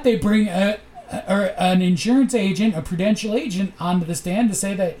confirmed that, they bring a or an insurance agent, a Prudential agent, onto the stand to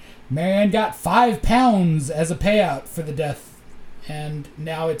say that Marianne got £5 as a payout for the death. And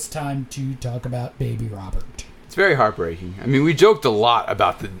now it's time to talk about baby Robert. It's very heartbreaking. I mean, we joked a lot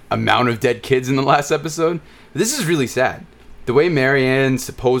about the amount of dead kids in the last episode. This is really sad. The way Marianne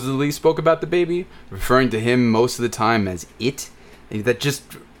supposedly spoke about the baby, referring to him most of the time as it, that just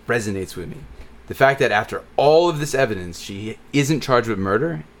resonates with me. The fact that after all of this evidence, she isn't charged with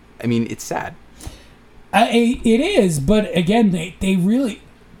murder, I mean, it's sad. It is, but again, they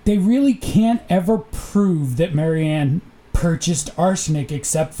really can't ever prove that Marianne purchased arsenic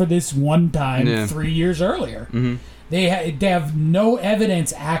except for this one time 3 years earlier. Mm-hmm. They have no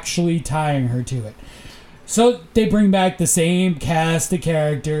evidence actually tying her to it. So they bring back the same cast of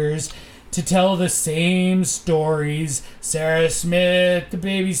characters to tell the same stories. Sarah Smith, the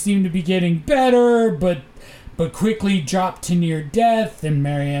baby seemed to be getting better, but quickly dropped to near death, and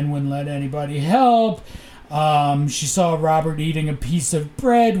Marianne wouldn't let anybody help. She saw Robert eating a piece of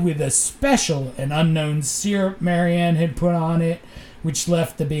bread with a special and unknown syrup Marianne had put on it, which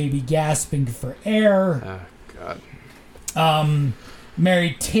left the baby gasping for air. Oh, God.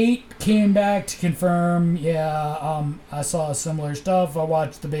 Mary Tate came back to confirm, I saw similar stuff. I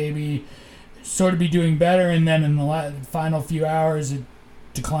watched the baby sort of be doing better, and then in the final few hours, it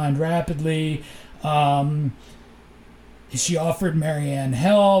declined rapidly. She offered Marianne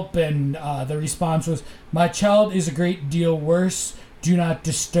help, and the response was, "My child is a great deal worse. Do not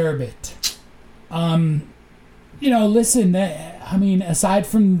disturb it." Listen, aside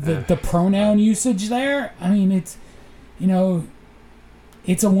from the pronoun usage there, I mean, it's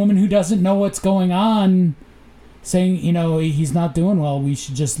a woman who doesn't know what's going on saying, he's not doing well. We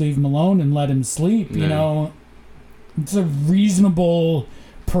should just leave him alone and let him sleep. It's a reasonable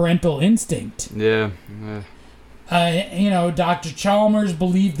parental instinct. Yeah. Dr. Chalmers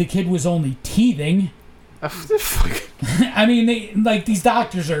believed the kid was only teething. I mean, these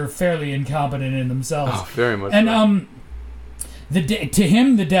doctors are fairly incompetent in themselves. Oh, very much. And to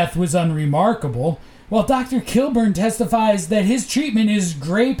him, the death was unremarkable. Well, Dr. Kilburn testifies that his treatment is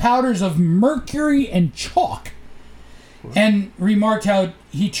gray powders of mercury and chalk, and remarked how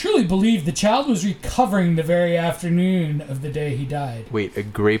he truly believed the child was recovering the very afternoon of the day he died. Wait, a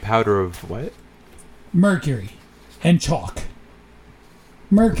gray powder of what? Mercury and chalk.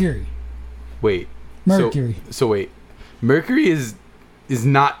 Mercury. Wait. Mercury. So wait. Mercury is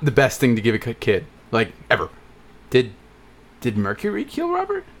not the best thing to give a kid, like, ever. Did mercury kill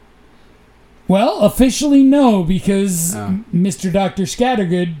Robert? Well, officially no, because Mr. Dr.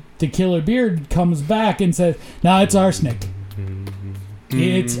 Scattergood, the killer beard, comes back and says, "No, it's arsenic.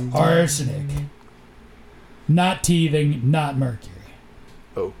 It's arsenic. Not teething, not mercury."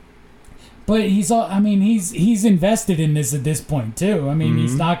 Oh. But he's invested in this at this point, too. I mean,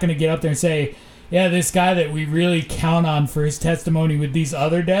 he's not going to get up there and say, "Yeah, this guy that we really count on for his testimony with these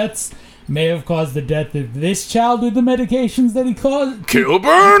other deaths may have caused the death of this child with the medications that he caused."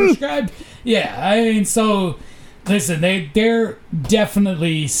 Kilburn! Prescribed. Yeah, I mean, so listen, they're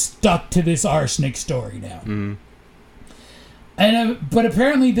definitely stuck to this arsenic story now. Mm. And but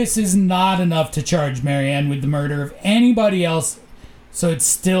apparently this is not enough to charge Marianne with the murder of anybody else, so it's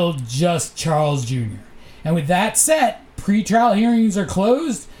still just Charles Jr. And with that set, pretrial hearings are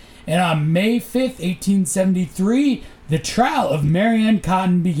closed, and on May 5th, 1873, the trial of Marianne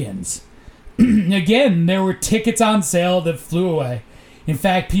Cotton begins. Again, there were tickets on sale that flew away. In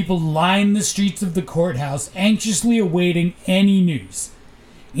fact, people lined the streets of the courthouse, anxiously awaiting any news.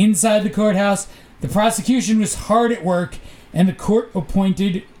 Inside the courthouse, the prosecution was hard at work, and the court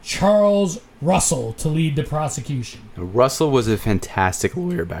appointed Charles Russell to lead the prosecution. Now, Russell was a fantastic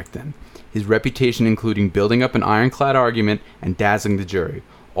lawyer back then. His reputation including building up an ironclad argument and dazzling the jury,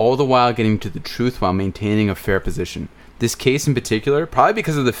 all the while getting to the truth while maintaining a fair position. This case in particular, probably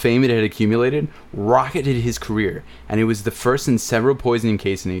because of the fame it had accumulated, rocketed his career, and it was the first in several poisoning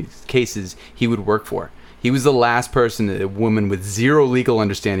cases he would work for. He was the last person that a woman with zero legal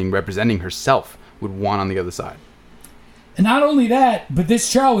understanding representing herself would want on the other side. And not only that, but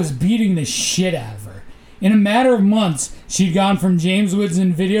this trial was beating the shit out of her. In a matter of months, she'd gone from James Woods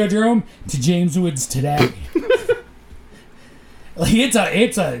in Videodrome to James Woods today.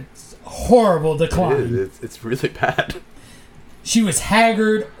 It's a horrible decline. It's really bad. She was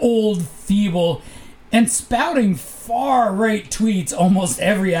haggard, old, feeble, and spouting far-right tweets almost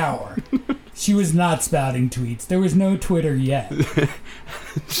every hour. She was not spouting tweets. There was no Twitter yet.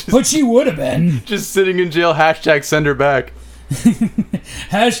 But she would have been. Just sitting in jail, hashtag send her back.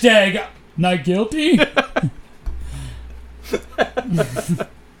 Hashtag not guilty.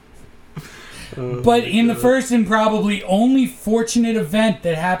 But in the first and probably only fortunate event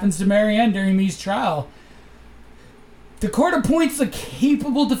that happens to Marianne during these trial, the court appoints a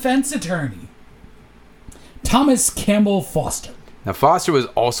capable defense attorney, Thomas Campbell Foster. Now, Foster was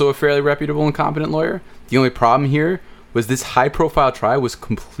also a fairly reputable and competent lawyer. The only problem here was this high-profile trial was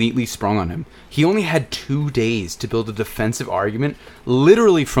completely sprung on him. He only had 2 days to build a defensive argument,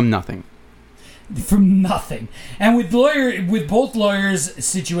 literally from nothing. From nothing. And with both lawyers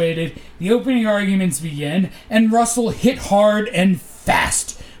situated, the opening arguments begin, and Russell hit hard and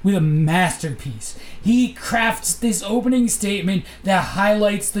fast with a masterpiece. He crafts this opening statement that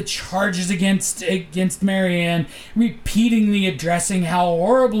highlights the charges against Marianne, repeatedly addressing how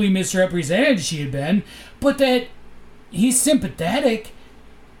horribly misrepresented she had been, but that he's sympathetic.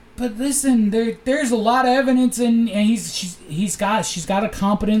 But listen, there's a lot of evidence, and she's got a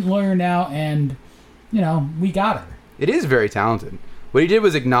competent lawyer now, and we got her. It is very talented. What he did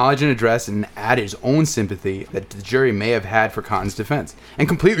was acknowledge and address and add his own sympathy that the jury may have had for Cotton's defense, and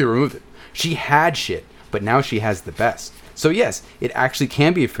completely removed it. She had shit, but now she has the best. So yes, it actually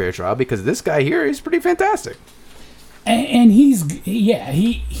can be a fair trial because this guy here is pretty fantastic. And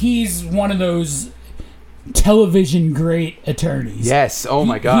he's one of those television great attorneys. Yes. Oh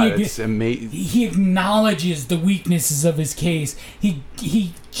my God, it's amazing. He acknowledges the weaknesses of his case.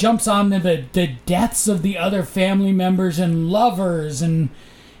 He jumps on the deaths of the other family members and lovers, and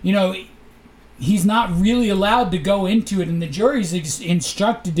he's not really allowed to go into it, and the jury's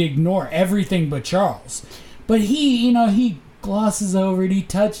instructed to ignore everything but Charles. But he glosses over it, he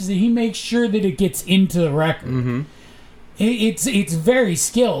touches it, he makes sure that it gets into the record. Mm-hmm. It's very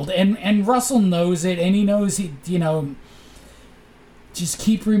skilled, and Russell knows it, and he knows just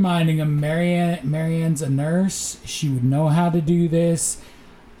keep reminding him Marianne's a nurse. She would know how to do this.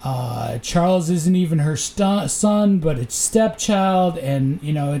 Charles isn't even her son, but it's stepchild, and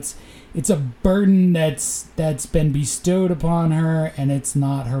it's a burden that's been bestowed upon her, and it's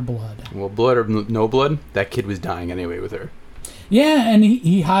not her blood. Well, blood or no blood, that kid was dying anyway with her. Yeah, and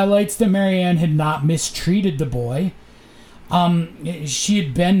he highlights that Marianne had not mistreated the boy. She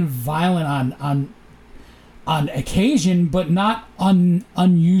had been violent on occasion, but not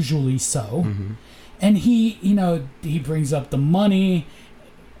unusually so. Mm-hmm. And he brings up the money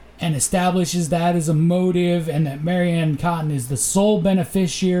and establishes that as a motive, and that Marianne Cotton is the sole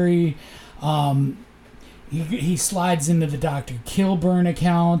beneficiary. He slides into the Dr. Kilburn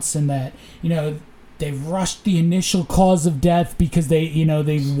accounts, and that they rushed the initial cause of death because they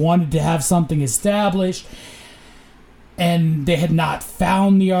wanted to have something established. And they had not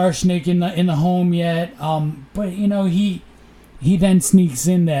found the arsenic in the home yet. But he then sneaks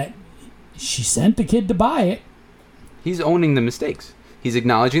in that she sent the kid to buy it. He's owning the mistakes. He's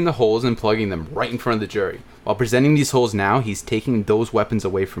acknowledging the holes and plugging them right in front of the jury. While presenting these holes now, he's taking those weapons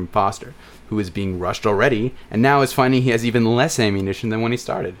away from Foster, who is being rushed already, and now is finding he has even less ammunition than when he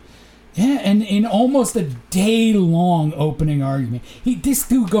started. Yeah, and in almost a day-long opening argument, this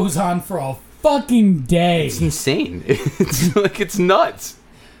dude goes on for a fucking day. It's insane. It's nuts.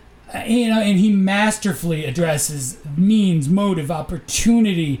 And he masterfully addresses means, motive,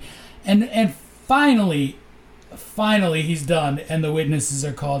 opportunity, and finally he's done, and the witnesses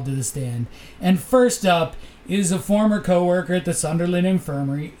are called to the stand. And first up is a former co-worker at the Sunderland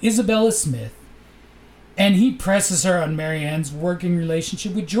Infirmary, Isabella Smith. And he presses her on Marianne's working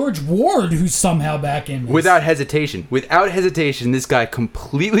relationship with George Ward, who's somehow back in this. Without hesitation, this guy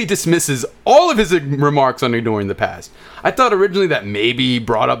completely dismisses all of his remarks on ignoring the past. I thought originally that maybe he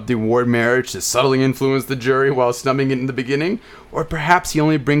brought up the Ward marriage to subtly influence the jury while snubbing it in the beginning, or perhaps he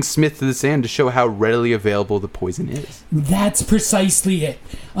only brings Smith to the stand to show how readily available the poison is. That's precisely it.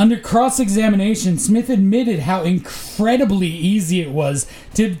 Under cross-examination, Smith admitted how incredibly easy it was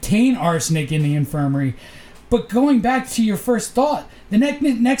to obtain arsenic in the infirmary. But going back to your first thought, the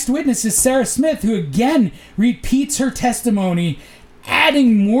next witness is Sarah Smith, who again repeats her testimony,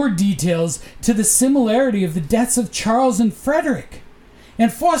 adding more details to the similarity of the deaths of Charles and Frederick.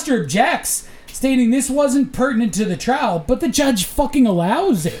 And Foster objects, stating this wasn't pertinent to the trial, but the judge fucking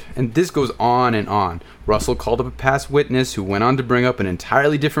allows it. And this goes on and on. Russell called up a past witness who went on to bring up an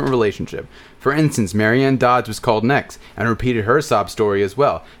entirely different relationship. For instance, Marianne Dodds was called next and repeated her sob story as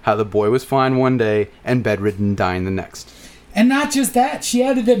well, how the boy was fine one day and bedridden and dying the next. And not just that, she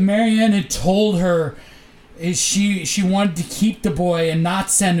added that Marianne had told her she wanted to keep the boy and not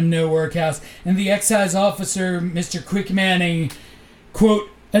send him to a workhouse, and the excise officer, Mr. Quick Manning, quote,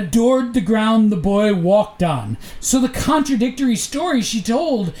 adored the ground the boy walked on. So the contradictory story she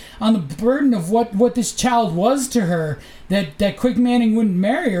told on the burden of what this child was to her, that Quick Manning wouldn't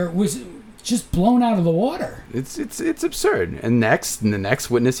marry her, was just blown out of the water. It's absurd. And the next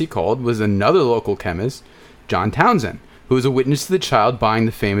witness he called was another local chemist, John Townsend, who was a witness to the child buying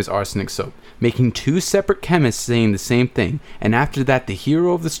the famous arsenic soap, making two separate chemists saying the same thing. And after that, the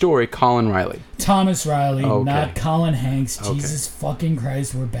hero of the story, Colin Riley. Thomas Riley, Okay. not Colin Hanks. Okay. Jesus fucking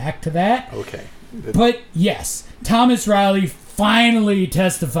Christ, we're back to that. Okay. But yes, Thomas Riley finally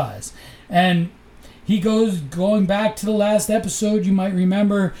testifies. And he going back to the last episode, you might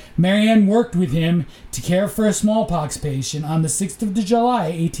remember, Marianne worked with him to care for a smallpox patient on the 6th of July,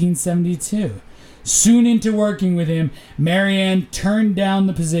 1872. Soon into working with him, Marianne turned down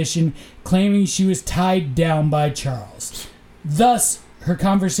the position, claiming she was tied down by Charles. Thus, her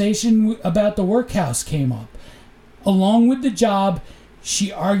conversation about the workhouse came up. Along with the job,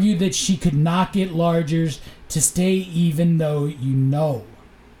 she argued that she could not get lodgers to stay, even though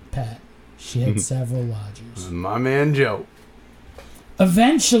Pat, she had several lodgers. My man Joe.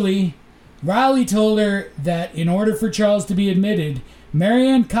 Eventually, Riley told her that in order for Charles to be admitted,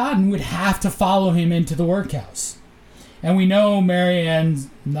 Marianne Cotton would have to follow him into the workhouse. And we know Marianne's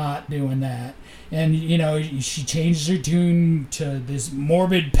not doing that. And, she changes her tune to this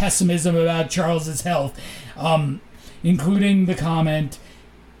morbid pessimism about Charles's health, including the comment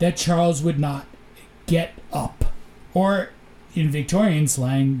that Charles would not get up, or in Victorian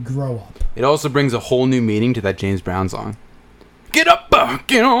slang, grow up. It also brings a whole new meaning to that James Brown song. Get up,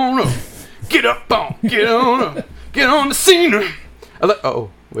 get on up. Get up, get on up. Get on the scene.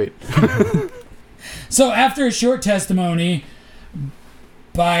 Wait. So after a short testimony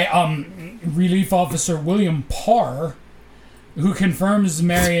by Relief Officer William Parr, who confirms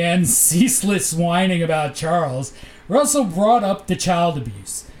Marianne's ceaseless whining about Charles, Russell brought up the child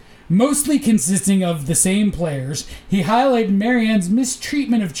abuse. Mostly consisting of the same players, he highlighted Marianne's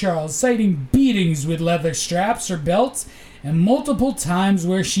mistreatment of Charles, citing beatings with leather straps or belts, and multiple times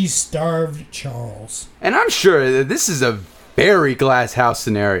where she starved Charles. And I'm sure that this is a very glass house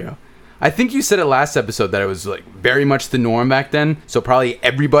scenario. I think you said it last episode that it was like very much the norm back then. So probably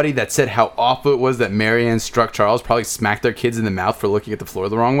everybody that said how awful it was that Marianne struck Charles probably smacked their kids in the mouth for looking at the floor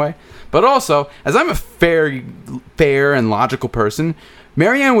the wrong way. But also, as I'm a fair and logical person,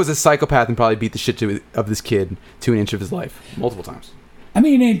 Marianne was a psychopath and probably beat the shit of this kid to an inch of his life multiple times. I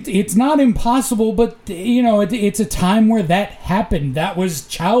mean, it's not impossible, but, it's a time where that happened. That was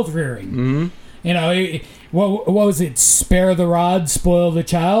child rearing. Mm-hmm. What was it? Spare the rod, spoil the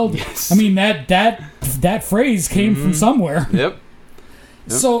child? Yes. I mean, that phrase came from somewhere. Yep.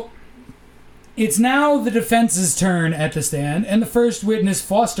 So, it's now the defense's turn at the stand, and the first witness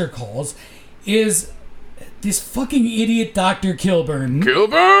Foster calls is this fucking idiot Dr. Kilburn.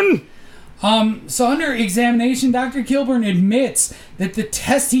 Kilburn! So under examination, Dr. Kilburn admits that the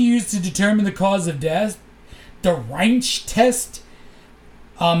test he used to determine the cause of death, the Reinsch test,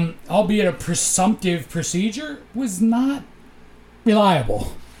 albeit a presumptive procedure, was not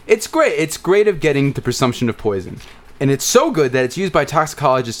reliable. It's great. It's great of getting the presumption of poison. And it's so good that it's used by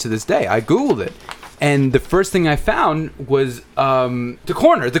toxicologists to this day. I Googled it. And the first thing I found was the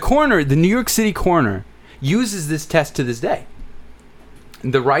coroner. The New York City coroner uses this test to this day.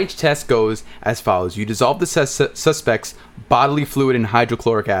 The Reinsch test goes as follows. You dissolve the suspect's bodily fluid in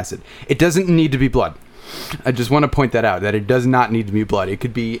hydrochloric acid. It doesn't need to be blood. I just want to point that out, that it does not need to be blood. It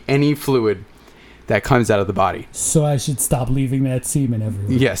could be any fluid that comes out of the body. So I should stop leaving that semen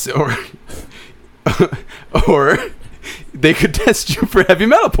everywhere. Yes, or they could test you for heavy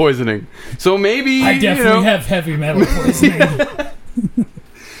metal poisoning. So maybe I definitely have heavy metal poisoning.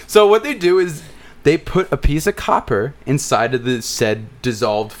 So what they do is they put a piece of copper inside of the said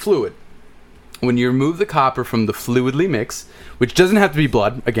dissolved fluid. When you remove the copper from the fluidly mix, which doesn't have to be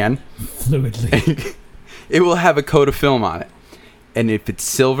blood, again, fluidly, it will have a coat of film on it. And if it's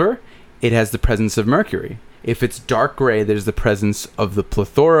silver, it has the presence of mercury. If it's dark gray, there's the presence of the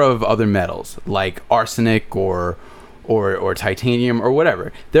plethora of other metals, like arsenic or titanium or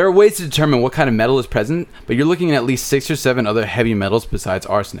whatever. There are ways to determine what kind of metal is present, but you're looking at least 6 or 7 other heavy metals besides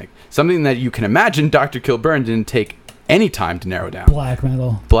arsenic. Something that you can imagine Dr. Kilburn didn't take any time to narrow down. Black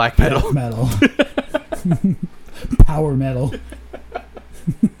metal. Death metal. Power metal.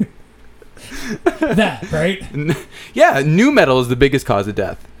 That, right? Yeah, new metal is the biggest cause of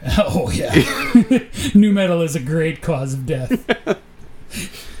death. Oh, yeah. New metal is a great cause of death.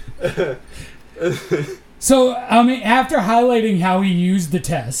 So, after highlighting how he used the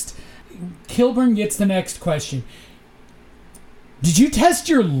test, Kilburn gets the next question. Did you test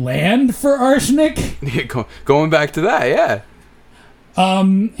your land for arsenic? Going back to that, yeah.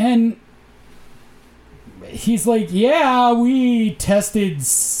 And he's like, yeah, we tested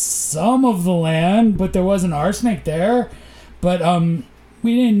some of the land, but there wasn't arsenic there. But,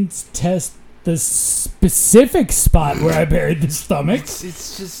 We didn't test the specific spot where I buried the stomach.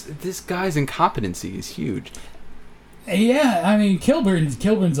 It's just this guy's incompetency is huge. Yeah, I mean,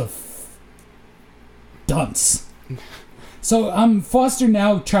 Kilburn's a dunce. So Foster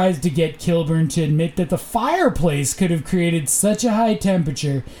now tries to get Kilburn to admit that the fireplace could have created such a high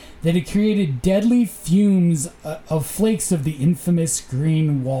temperature that it created deadly fumes of flakes of the infamous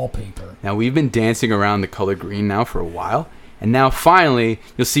green wallpaper. Now, we've been dancing around the color green now for a while, and now finally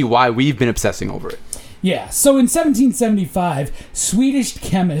you'll see why we've been obsessing over it. Yeah, so in 1775, Swedish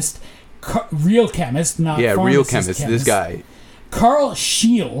chemist, real chemist, not real chemist, this guy, Carl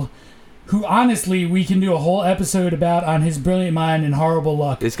Scheele, who honestly we can do a whole episode about on his brilliant mind and horrible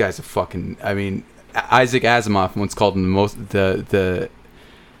luck. This guy's a fucking. I mean, Isaac Asimov once called him the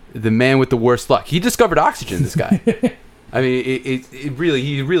man with the worst luck. He discovered oxygen. This guy. I mean, he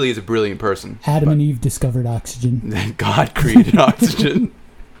really is a brilliant person. Adam and Eve discovered oxygen. God created oxygen.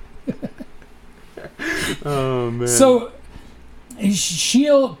 Oh man. So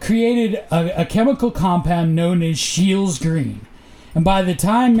Scheele created a chemical compound known as Scheele's green. And by the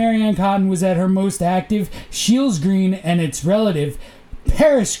time Mary Ann Cotton was at her most active, Scheele's green and its relative,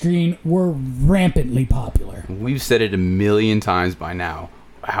 Paris green, were rampantly popular. We've said it a million times by now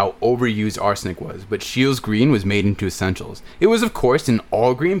how overused arsenic was, but Scheele's green was made into essentials. It was, of course, in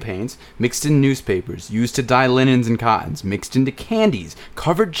all green paints, mixed in newspapers, used to dye linens and cottons, mixed into candies,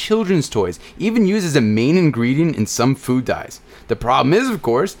 covered children's toys, even used as a main ingredient in some food dyes. The problem is, of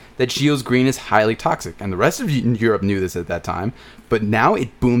course, that Scheele's green is highly toxic, and the rest of Europe knew this at that time, but now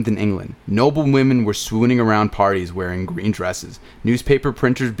it boomed in England. Noble women were swooning around parties wearing green dresses, newspaper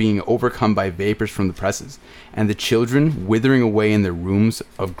printers being overcome by vapors from the presses, and the children withering away in their rooms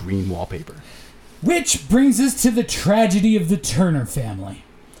of green wallpaper. Which brings us to the tragedy of the Turner family.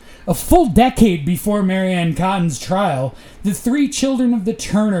 A full decade before Mary Ann Cotton's trial, the 3 children of the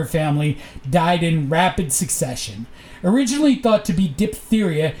Turner family died in rapid succession. Originally thought to be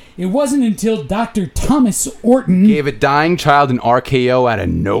diphtheria, it wasn't until Dr. Thomas Orton gave a dying child an RKO out of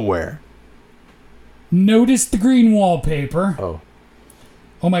nowhere. Noticed the green wallpaper.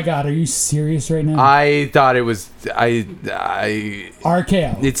 Oh my God, are you serious right now? I thought it was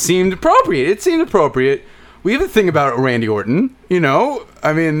RKO. It seemed appropriate. We have a thing about Randy Orton,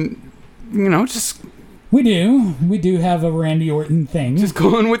 I mean, just We do have a Randy Orton thing. Just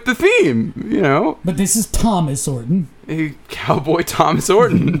going with the theme, But this is Thomas Orton. Hey, Cowboy Thomas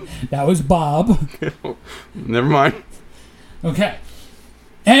Orton. That was Bob. Never mind. Okay.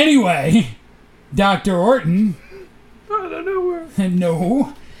 Anyway, Dr. Orton. Out of nowhere.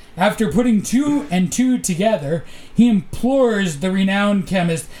 No. After putting 2 and 2 together, he implores the renowned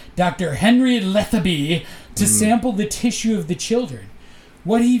chemist Dr. Henry Letheby to sample the tissue of the children.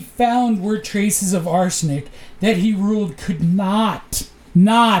 What he found were traces of arsenic that he ruled could not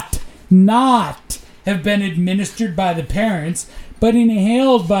have been administered by the parents, but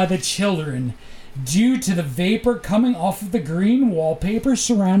inhaled by the children, due to the vapor coming off of the green wallpaper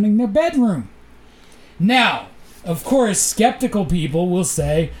surrounding their bedroom. Now, of course, skeptical people will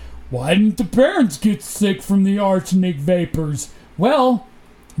say, why didn't the parents get sick from the arsenic vapors? Well,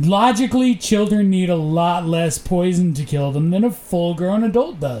 logically, children need a lot less poison to kill them than a full-grown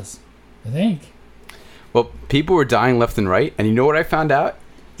adult does, I think. Well, people were dying left and right, and you know what I found out?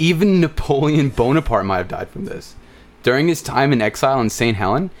 Even Napoleon Bonaparte might have died from this. During his time in exile in St.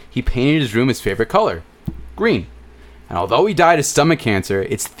 Helena, he painted his room his favorite color, green. And although he died of stomach cancer,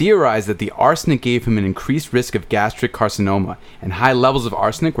 it's theorized that the arsenic gave him an increased risk of gastric carcinoma, and high levels of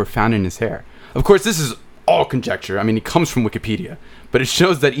arsenic were found in his hair. Of course, this is all conjecture. I mean, it comes from Wikipedia. But it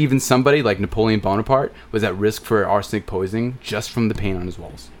shows that even somebody like Napoleon Bonaparte was at risk for arsenic poisoning just from the paint on his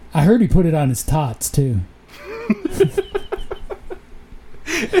walls. I heard he put it on his tots, too.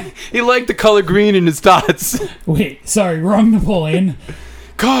 He liked the color green in his tots. Wait, sorry, wrong Napoleon.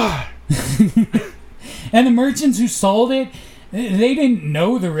 God! And the merchants who sold it, they didn't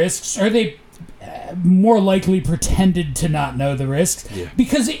know the risks, or they more likely pretended to not know the risks,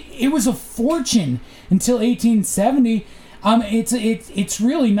 because it was a fortune until 1870. It's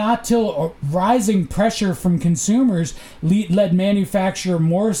really not till rising pressure from consumers led manufacturer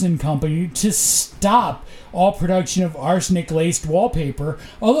Morrison Company to stop all production of arsenic-laced wallpaper,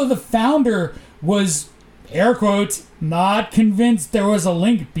 although the founder was, air quotes, not convinced there was a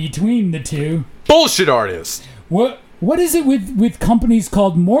link between the two. Bullshit artist! What is it with companies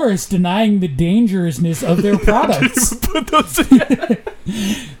called Morris denying the dangerousness of their products? Put those together.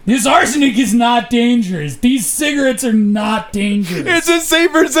 This arsenic is not dangerous. These cigarettes are not dangerous. It's a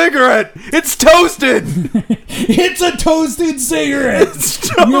safer cigarette. It's toasted. It's a toasted cigarette. It's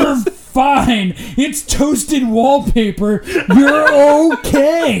toasted. You're fine. It's toasted wallpaper. You're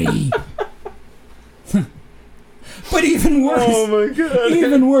okay. But even worse. Oh my god.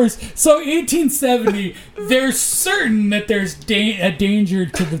 Even worse. So 1870, they're certain that there's a danger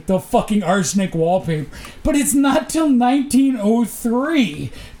to the fucking arsenic wallpaper. But it's not till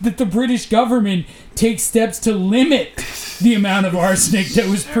 1903 that the British government takes steps to limit the amount of arsenic that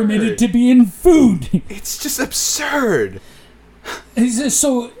was permitted to be in food. It's just absurd.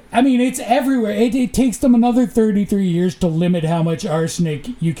 So, I mean, it's everywhere. It takes them another 33 years to limit how much arsenic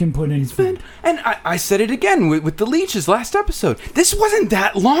you can put in food. And I said it again with the leeches last episode. This wasn't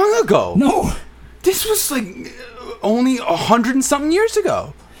that long ago. No. This was like only 100 and something years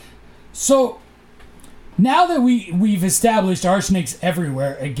ago. So, now that we've established arsenic's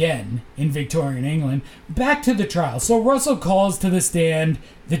everywhere again in Victorian England, back to the trial. So Russell calls to the stand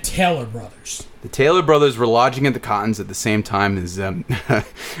the Taylor brothers. The Taylor brothers were lodging at the Cottons at the same time as Joe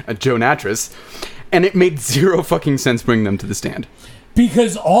Natras, and it made zero fucking sense bringing them to the stand.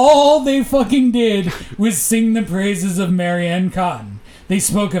 Because all they fucking did was sing the praises of Marianne Cotton. They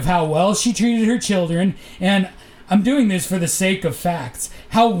spoke of how well she treated her children, and I'm doing this for the sake of facts,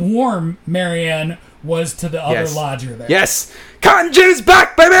 how warm Marianne was to the other lodger there. Yes! Cotton Gin is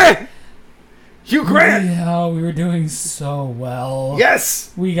back, baby! Hugh Grant! Yeah, we were doing so well.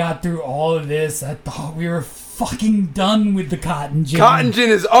 Yes! We got through all of this. I thought we were fucking done with the Cotton Gin. Cotton Gin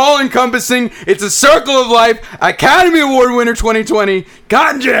is all-encompassing. It's a circle of life. Academy Award winner 2020.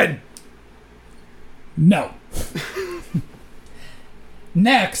 Cotton Gin! No.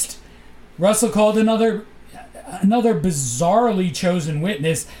 Next, Russell called another bizarrely chosen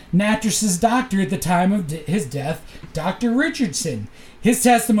witness, Natras's doctor at the time of his death, Dr. Richardson. His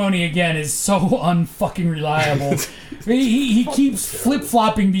testimony, again, is so unfucking reliable. he keeps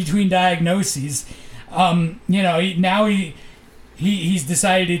flip-flopping between diagnoses. He's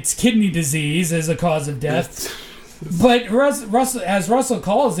decided it's kidney disease as a cause of death. But Russell, as Russell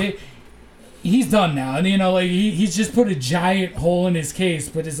calls it, he's done now. And, he's just put a giant hole in his case.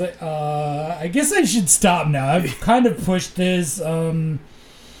 But it's like, I guess I should stop now. I've kind of pushed this.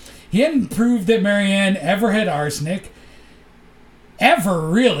 He hadn't proved that Marianne ever had arsenic. Ever,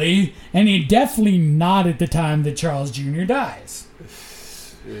 really. And he definitely not at the time that Charles Jr. dies.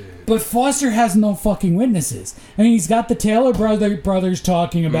 But Foster has no fucking witnesses. I mean, he's got the Taylor brothers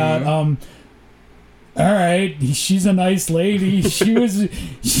talking about, all right, she's a nice lady.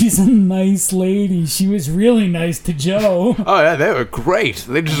 She's a nice lady. She was really nice to Joe. Oh, yeah, they were great.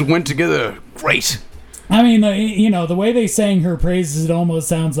 They just went together great. I mean, the way they sang her praises, it almost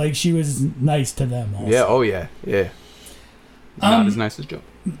sounds like she was nice to them also. Yeah, oh yeah. Not as nice as Joe.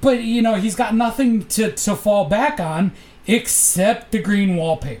 But, he's got nothing to fall back on except the green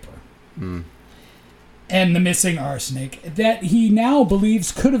wallpaper. And the missing arsenic that he now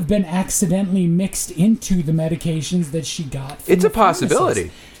believes could have been accidentally mixed into the medications that she got from It's a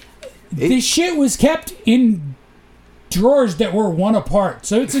possibility. This shit was kept in drawers that were one apart,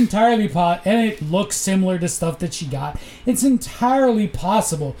 so it's entirely and it looks similar to stuff that she got. It's entirely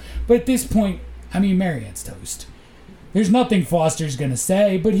possible. But at this point, I mean, Marianne's toast. There's nothing Foster's going to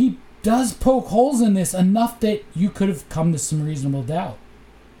say, but he does poke holes in this enough that you could have come to some reasonable doubt.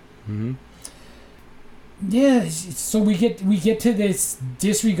 Mm-hmm. Yeah, so we get to this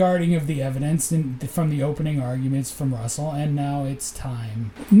disregarding of the evidence from the opening arguments from Russell, and now it's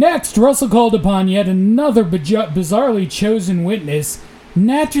time. Next, Russell called upon yet another bizarrely chosen witness,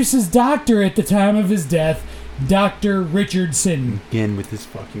 Natras's doctor at the time of his death, Dr. Richardson. Again with this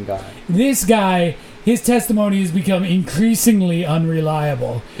fucking guy. This guy, his testimony has become increasingly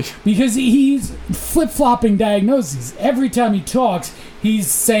unreliable because he's flip-flopping diagnoses. Every time he talks, he's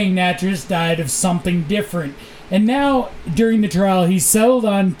saying Natras died of something different. And now, during the trial, he's settled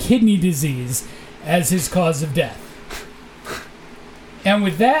on kidney disease as his cause of death. And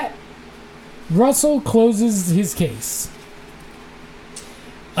with that, Russell closes his case.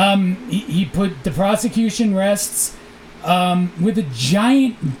 He put the prosecution rests with a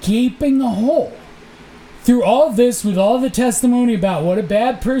giant gaping hole. Through all of this, with all the testimony about what a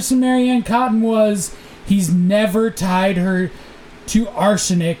bad person Marianne Cotton was, he's never tied her to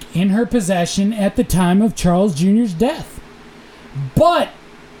arsenic in her possession at the time of Charles Jr.'s death. But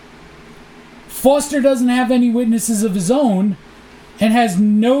Foster doesn't have any witnesses of his own and has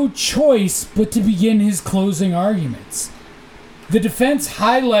no choice but to begin his closing arguments. The defense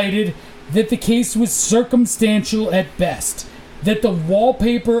highlighted that the case was circumstantial at best, that the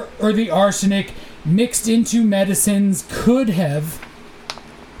wallpaper or the arsenic mixed into medicines could have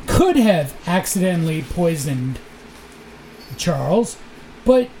accidentally poisoned Charles,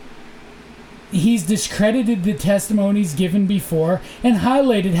 but he's discredited the testimonies given before and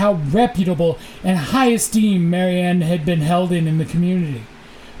highlighted how reputable and high esteem Marianne had been held in the community.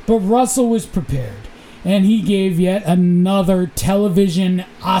 But Russell was prepared, and he gave yet another television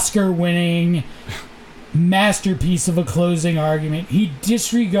Oscar-winning masterpiece of a closing argument. He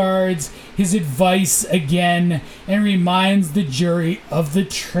disregards his advice again and reminds the jury of the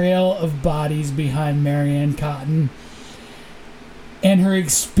trail of bodies behind Marianne Cotton and her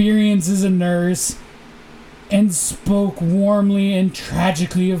experience as a nurse, and spoke warmly and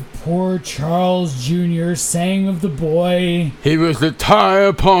tragically of poor Charles Jr., saying of the boy, "He was the tie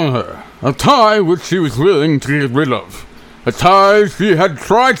upon her, a tie which she was willing to get rid of, a tie she had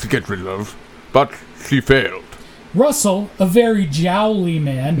tried to get rid of, but she failed." Russell, a very jowly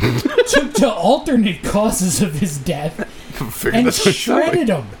man, took to alternate causes of his death and shredded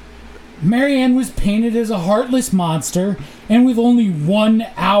him. Marianne was painted as a heartless monster, and with only 1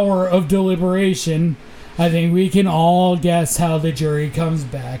 hour of deliberation, I think we can all guess how the jury comes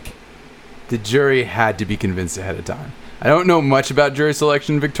back. The jury had to be convinced ahead of time. I don't know much about jury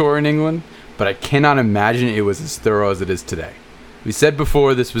selection in Victorian England, but I cannot imagine it was as thorough as it is today. We said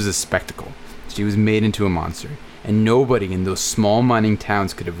before this was a spectacle. She was made into a monster, and nobody in those small mining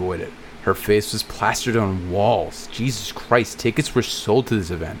towns could avoid it. Her face was plastered on walls. Jesus Christ, tickets were sold to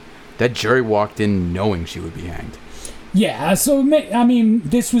this event. That jury walked in knowing she would be hanged. Yeah, so, I mean,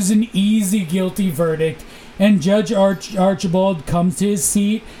 this was an easy guilty verdict, and Judge Archibald comes to his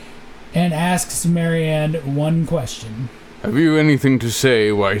seat and asks Marianne one question. "Have you anything to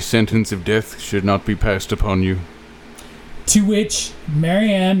say why sentence of death should not be passed upon you?" To which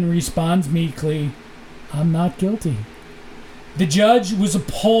Marianne responds meekly, "I'm not guilty." The judge was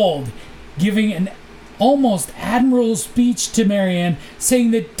appalled, giving an almost admirable speech to Marianne, saying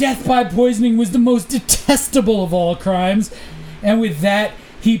that death by poisoning was the most detestable of all crimes, and with that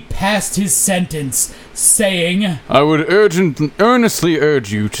he passed his sentence, saying, "I would earnestly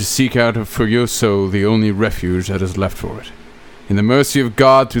urge you to seek out for your soul the only refuge that is left for it, in the mercy of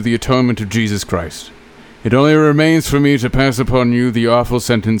God through the atonement of Jesus Christ. It only remains for me to pass upon you the awful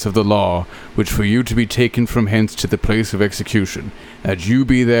sentence of the law, which for you to be taken from hence to the place of execution, that you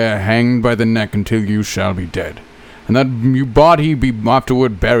be there hanged by the neck until you shall be dead, and that your body be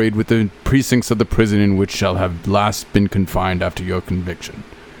afterward buried with the precincts of the prison in which shall have last been confined after your conviction.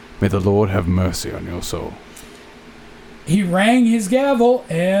 May the Lord have mercy on your soul." He rang his gavel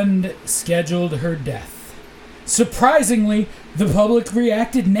and scheduled her death. Surprisingly, the public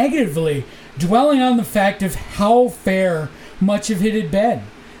reacted negatively, dwelling on the fact of how fair much of it had been.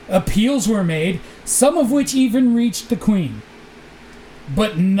 Appeals were made, some of which even reached the Queen,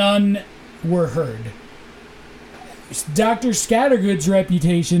 but none were heard. Dr. Scattergood's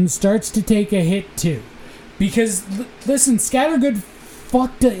reputation starts to take a hit too, because listen, Scattergood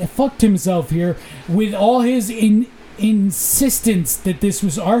fucked himself here with all his insistence that this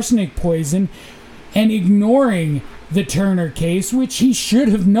was arsenic poison, and ignoring the Turner case, which he should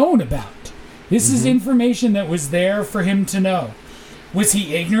have known about. This is information that was there for him to know. Was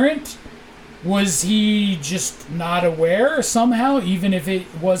he ignorant? Was he just not aware somehow, even if it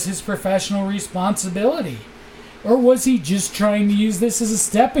was his professional responsibility? Or was he just trying to use this as a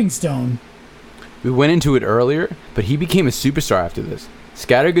stepping stone? We went into it earlier, but he became a superstar after this.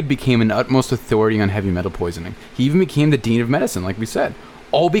 Scattergood became an utmost authority on heavy metal poisoning. He even became the Dean of Medicine, like we said,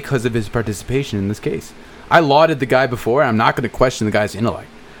 all because of his participation in this case. I lauded the guy before, and I'm not going to question the guy's intellect.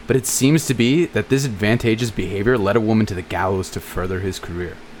 But it seems to be that this advantageous behavior led a woman to the gallows to further his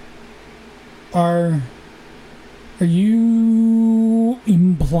career. Are you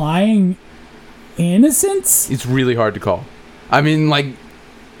implying innocence? It's really hard to call. I mean,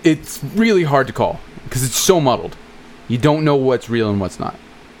 it's really hard to call because it's so muddled. You don't know what's real and what's not.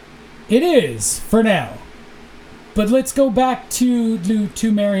 It is, for now. But let's go back to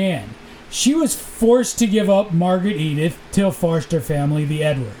Marianne. She was forced to give up Margaret Edith to a foster family, the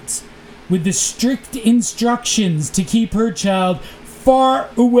Edwards, with the strict instructions to keep her child far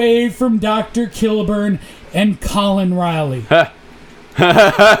away from Dr. Kilburn and Colin Riley.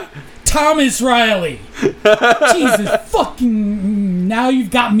 Thomas Riley. Jesus fucking... Now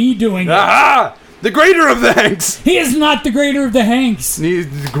you've got me doing it. Ah! The greater of the Hanks! He is not the greater of the Hanks.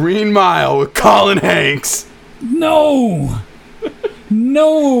 He's the Green Mile with Colin Hanks. No.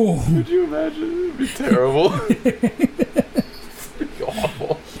 No. Could you imagine? It'd be terrible. It'd be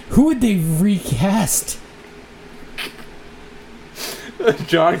awful. Who would they recast?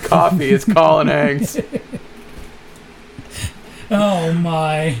 John Coffey is Colin Hanks. Oh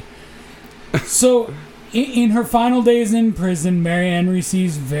my. So, in her final days in prison, Marianne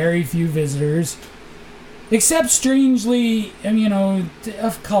receives very few visitors. Except strangely, a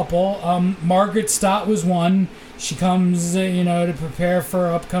couple. Margaret Stott was one. She comes, to prepare for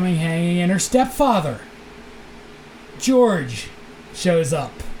her upcoming hanging, and her stepfather, George, shows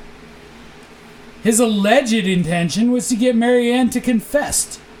up. His alleged intention was to get Mary Ann to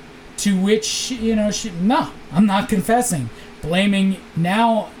confess, to which, she, no, I'm not confessing, blaming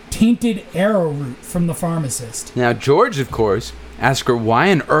now tainted arrowroot from the pharmacist. Now, George, of course, asked her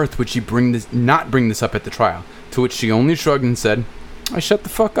why on earth would she not bring this up at the trial, to which she only shrugged and said, I shut the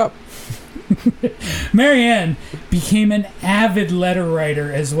fuck up. Mary Ann became an avid letter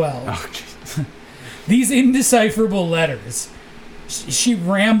writer as well. Oh, jeez. These indecipherable letters. She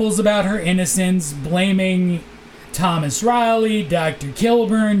rambles about her innocence, blaming Thomas Riley, Dr.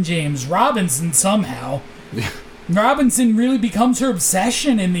 Kilburn, James Robinson somehow. Robinson really becomes her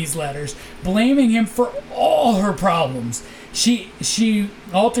obsession in these letters, blaming him for all her problems. She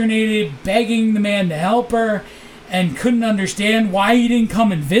alternated begging the man to help her and couldn't understand why he didn't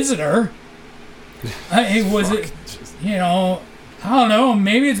come and visit her. I don't know,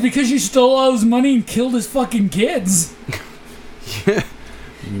 maybe it's because she stole all his money and killed his fucking kids. Yeah,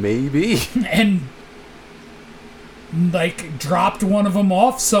 maybe. And, dropped one of them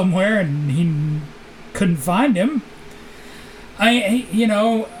off somewhere and he couldn't find him.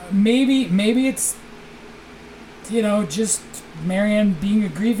 Maybe it's, just Mary Ann being a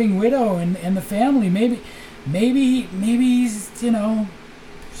grieving widow and the family. Maybe he's,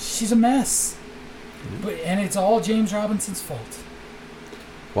 she's a mess. And it's all James Robinson's fault.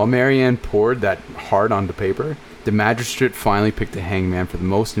 While Mary Ann poured that hard onto paper, the magistrate finally picked a hangman for the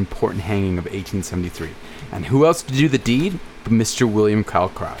most important hanging of 1873. And who else to do the deed but Mr. William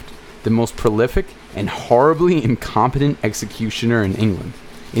Calcraft, the most prolific and horribly incompetent executioner in England.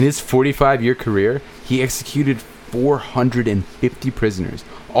 In his 45-year career, he executed 450 prisoners,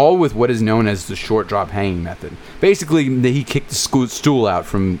 all with what is known as the short drop hanging method. Basically, he kicked the stool out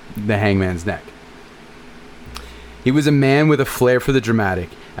from the hangman's neck. He was a man with a flair for the dramatic,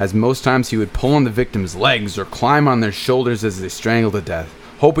 as most times he would pull on the victim's legs or climb on their shoulders as they strangled to death,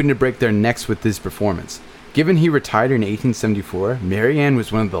 hoping to break their necks with this performance. Given he retired in 1874, Mary Ann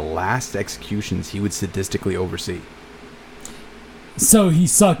was one of the last executions he would sadistically oversee. So he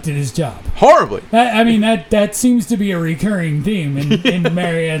sucked at his job. Horribly! That seems to be a recurring theme in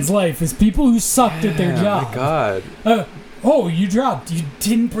Mary Ann's life, is people who sucked at their job. Oh my god. You dropped. You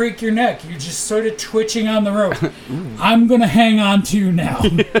didn't break your neck. You're just sort of twitching on the rope. I'm going to hang on to you now.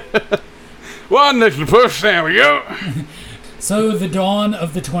 One little push, there we go. So the dawn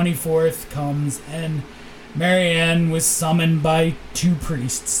of the 24th comes, and Mary Ann was summoned by two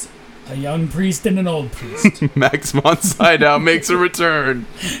priests. A young priest and an old priest. Max von Sydow makes a return.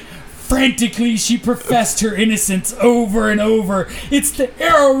 Frantically, she professed her innocence over and over. It's the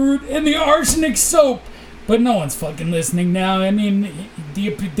arrowroot and the arsenic soap. But no one's fucking listening now. They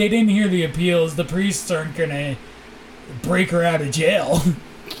didn't hear the appeals. The priests aren't gonna break her out of jail.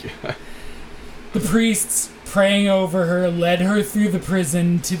 Yeah. The priests, praying over her, led her through the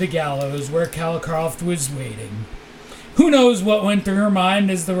prison to the gallows where Calcraft was waiting. Who knows what went through her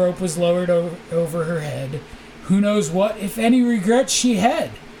mind as the rope was lowered over her head? Who knows what, if any, regrets she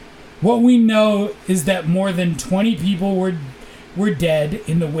had? What we know is that more than 20 people were dead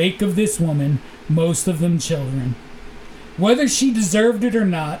in the wake of this woman, most of them children. Whether she deserved it or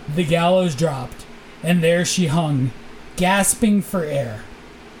not, the gallows dropped, and there she hung, gasping for air.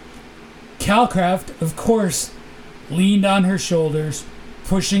 Calcraft, of course, leaned on her shoulders,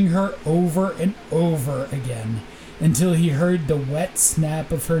 pushing her over and over again, until he heard the wet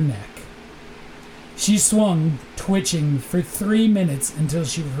snap of her neck. She swung, twitching, for 3 minutes until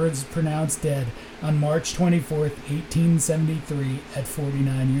she was pronounced dead on March 24th, 1873, at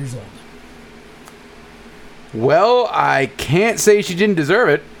 49 years old. Well, I can't say she didn't deserve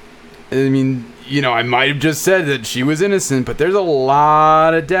it. I might have just said that she was innocent, but there's a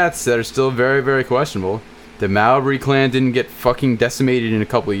lot of deaths that are still very, very questionable. The Mowbray clan didn't get fucking decimated in a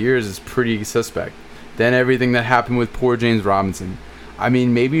couple of years is pretty suspect. Then everything that happened with poor James Robinson.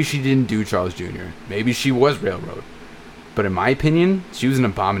 Maybe she didn't do Charles Jr. Maybe she was railroad. But in my opinion, she was an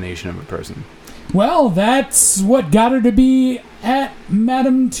abomination of a person. Well, that's what got her to be at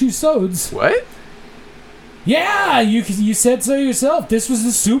Madame Tussauds. What? Yeah, you said so yourself. This was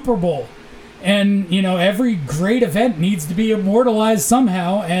the Super Bowl. And, every great event needs to be immortalized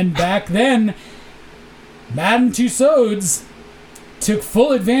somehow. And back then, Madame Tussauds took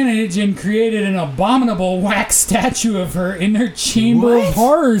full advantage and created an abominable wax statue of her in their Chamber of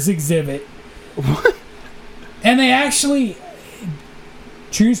Horrors exhibit. What? And they actually,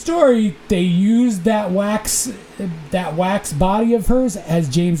 true story, they used that wax body of hers as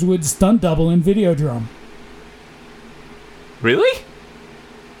James Wood's stunt double in Videodrome. Really?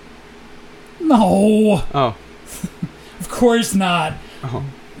 No, Oh. of course not. Oh.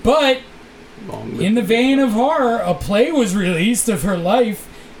 But Long in the vein of horror, a play was released of her life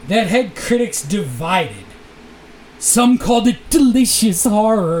that had critics divided. Some called it delicious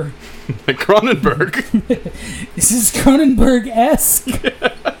horror. Like Cronenberg. This is Cronenberg-esque.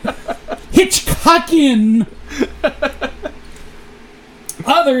 Hitchcockian.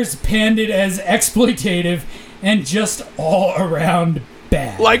 Others panned it as exploitative and just all around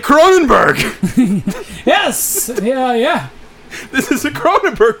bad. Like Cronenberg. Yes! Yeah. This is a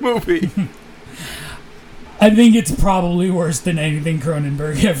Cronenberg movie. I think it's probably worse than anything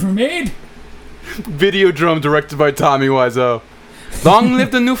Cronenberg ever made. Videodrome directed by Tommy Wiseau. Long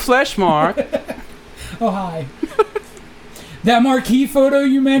live the new flesh, Mark. Oh, hi. That marquee photo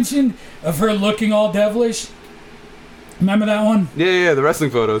you mentioned of her looking all devilish. Remember that one? Yeah, the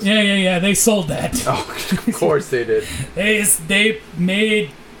wrestling photos. Yeah. They sold that. Oh, of course they did. They made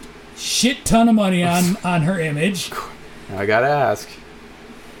shit ton of money on her image. I gotta ask,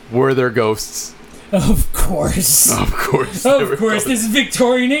 were there ghosts? Of course. Of course. there Of were course, ghosts. this is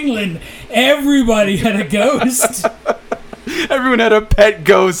Victorian England. Everybody had a ghost. Everyone had a pet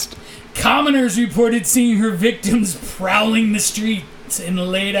ghost. Commoners reported seeing her victims prowling the streets in the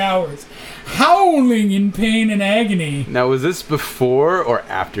late hours, howling in pain and agony. Now, was this before or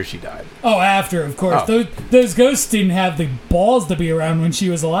after she died? Oh, after, of course. Oh. Those ghosts didn't have the balls to be around when she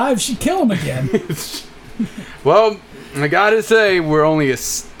was alive. She'd kill them again. Well, I gotta say, we're only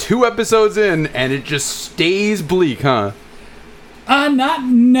 2 episodes in, and it just stays bleak, huh? Not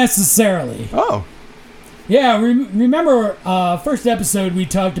necessarily. Oh. Yeah, remember first episode we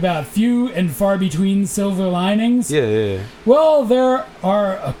talked about few and far between silver linings? Yeah. Well, there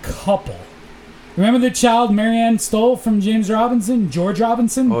are a couple. Remember the child Marianne stole from George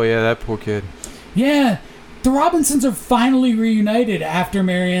Robinson? Oh, yeah, that poor kid. Yeah, the Robinsons are finally reunited after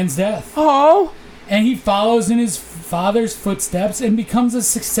Marianne's death. Oh. And he follows in his father's footsteps and becomes a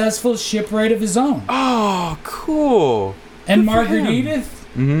successful shipwright of his own. Oh, cool. And Good for Margaret him. Edith,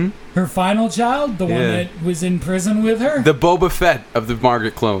 Mm-hmm. her final child, the one Yeah. that was in prison with her. The Boba Fett of the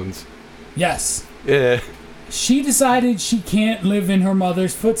Margaret clones. Yes. Yeah. She decided she can't live in her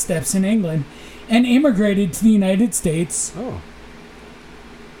mother's footsteps in England and immigrated to the United States Oh.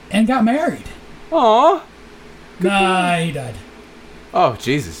 and got married. Aw. Nah, he died. Oh,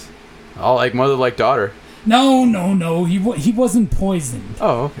 Jesus. All like mother, like daughter. No. He wasn't poisoned.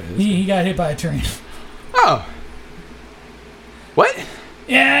 Oh, okay. He got hit by a train. Oh. What?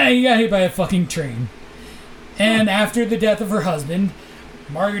 Yeah, he got hit by a fucking train. And after the death of her husband,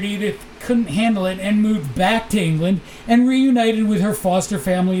 Margaret Edith couldn't handle it and moved back to England and reunited with her foster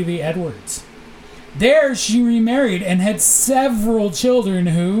family, the Edwards. There, she remarried and had several children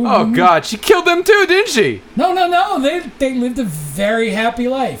who... Oh, God. She killed them too, didn't she? No. They lived a very happy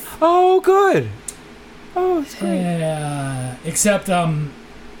life. Oh, good. Oh, that's Yeah, except, 2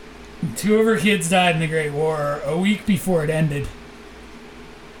 of her kids died in the Great War a week before it ended.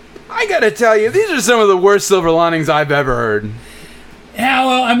 I gotta tell you, these are some of the worst silver linings I've ever heard. Yeah,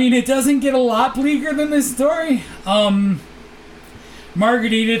 well, I mean, it doesn't get a lot bleaker than this story.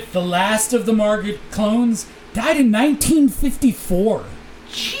 Margaret Edith, the last of the Margaret clones, died in 1954.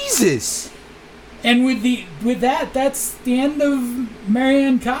 Jesus. And with that, that's the end of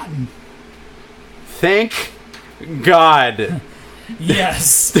Marianne Cotton. Thank God.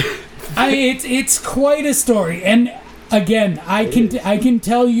 Yes. It's quite a story. And again, I can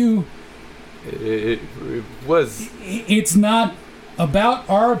tell you It was. it's not about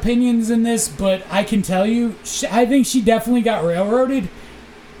our opinions in this, but I can tell you, I think she definitely got railroaded.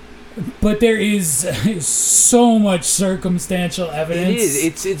 But there is so much circumstantial evidence.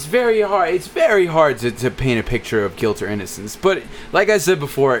 It is. It's very hard. It's very hard to paint a picture of guilt or innocence. But like I said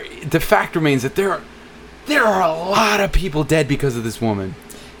before, the fact remains that there are a lot of people dead because of this woman.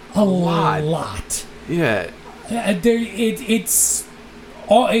 A lot. lot. Yeah. It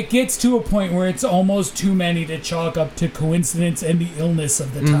gets to a point where it's almost too many to chalk up to coincidence and the illness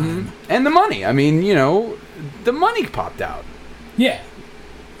of the time. And the money. I mean, the money popped out. Yeah.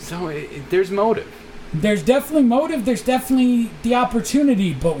 So there's motive. There's definitely motive. There's definitely the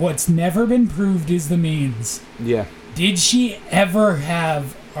opportunity. But what's never been proved is the means. Yeah. Did she ever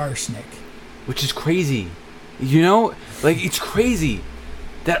have arsenic? Which is crazy. It's crazy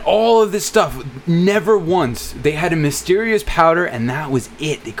that all of this stuff, never once, they had a mysterious powder and that was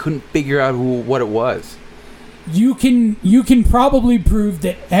it. They couldn't figure out what it was. You can probably prove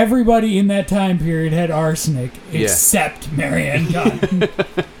that everybody in that time period had arsenic except Marianne Cotton.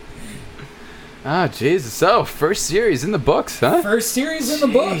 Ah, Jesus. So, first series in the books, huh? First series in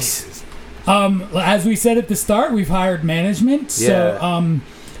the books. Jesus. As we said at the start, we've hired management, Yeah. so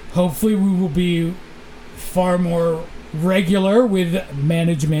hopefully we will be far more regular with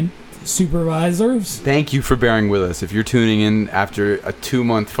management supervisors. Thank you for bearing with us. If you're tuning in after a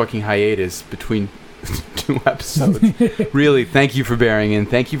 2-month fucking hiatus between 2 episodes, really, thank you for bearing in.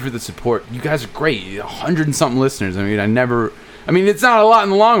 Thank you for the support. You guys are great. 100 and something listeners. I mean, it's not a lot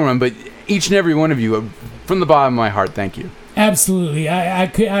in the long run, but each and every one of you, from the bottom of my heart, thank you. Absolutely. I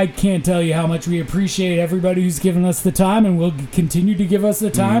can't tell you how much we appreciate everybody who's given us the time and will continue to give us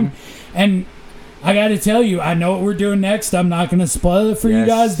the time. And I got to tell you, I know what we're doing next. I'm not going to spoil it for you Yes.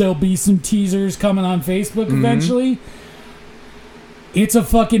 guys. There'll be some teasers coming on Facebook eventually. It's a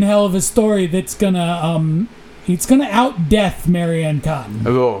fucking hell of a story that's going to it's going to out-death Marianne Cotton.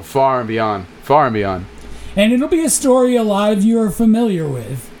 Oh, far and beyond. Far and beyond. And it'll be a story a lot of you are familiar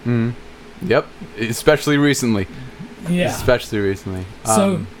with. Yep. Especially recently. Yeah. Especially recently.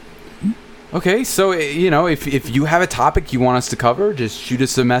 So... Okay, so, if you have a topic you want us to cover, just shoot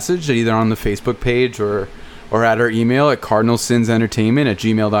us a message either on the Facebook page or at our email at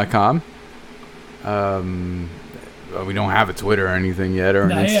cardinalsinsentertainment@gmail.com. We don't have a Twitter or anything yet, or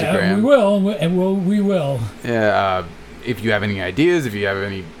an Instagram. Yeah, we will. We will. Yeah, if you have any ideas, if you have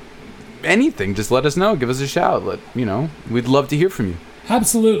anything, just let us know. Give us a shout. We'd love to hear from you.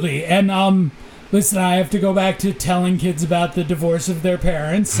 Absolutely. And listen, I have to go back to telling kids about the divorce of their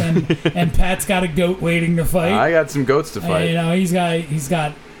parents, and Pat's got a goat waiting to fight. I got some goats to fight. He's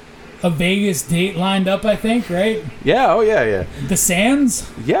got a Vegas date lined up, I think, right? Yeah. Oh yeah. The Sands.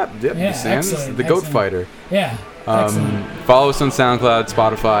 Yep. The Sands, excellent, the goat excellent. fighter. Yeah. Excellent. Follow us on SoundCloud,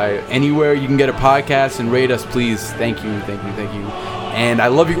 Spotify, anywhere you can get a podcast, and rate us, please. Thank you. And I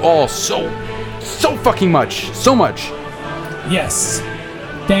love you all so fucking much. So much. Yes.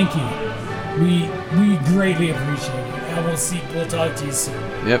 Thank you. We greatly appreciate it. And we'll talk to you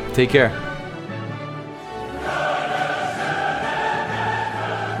soon. Yep. Take care.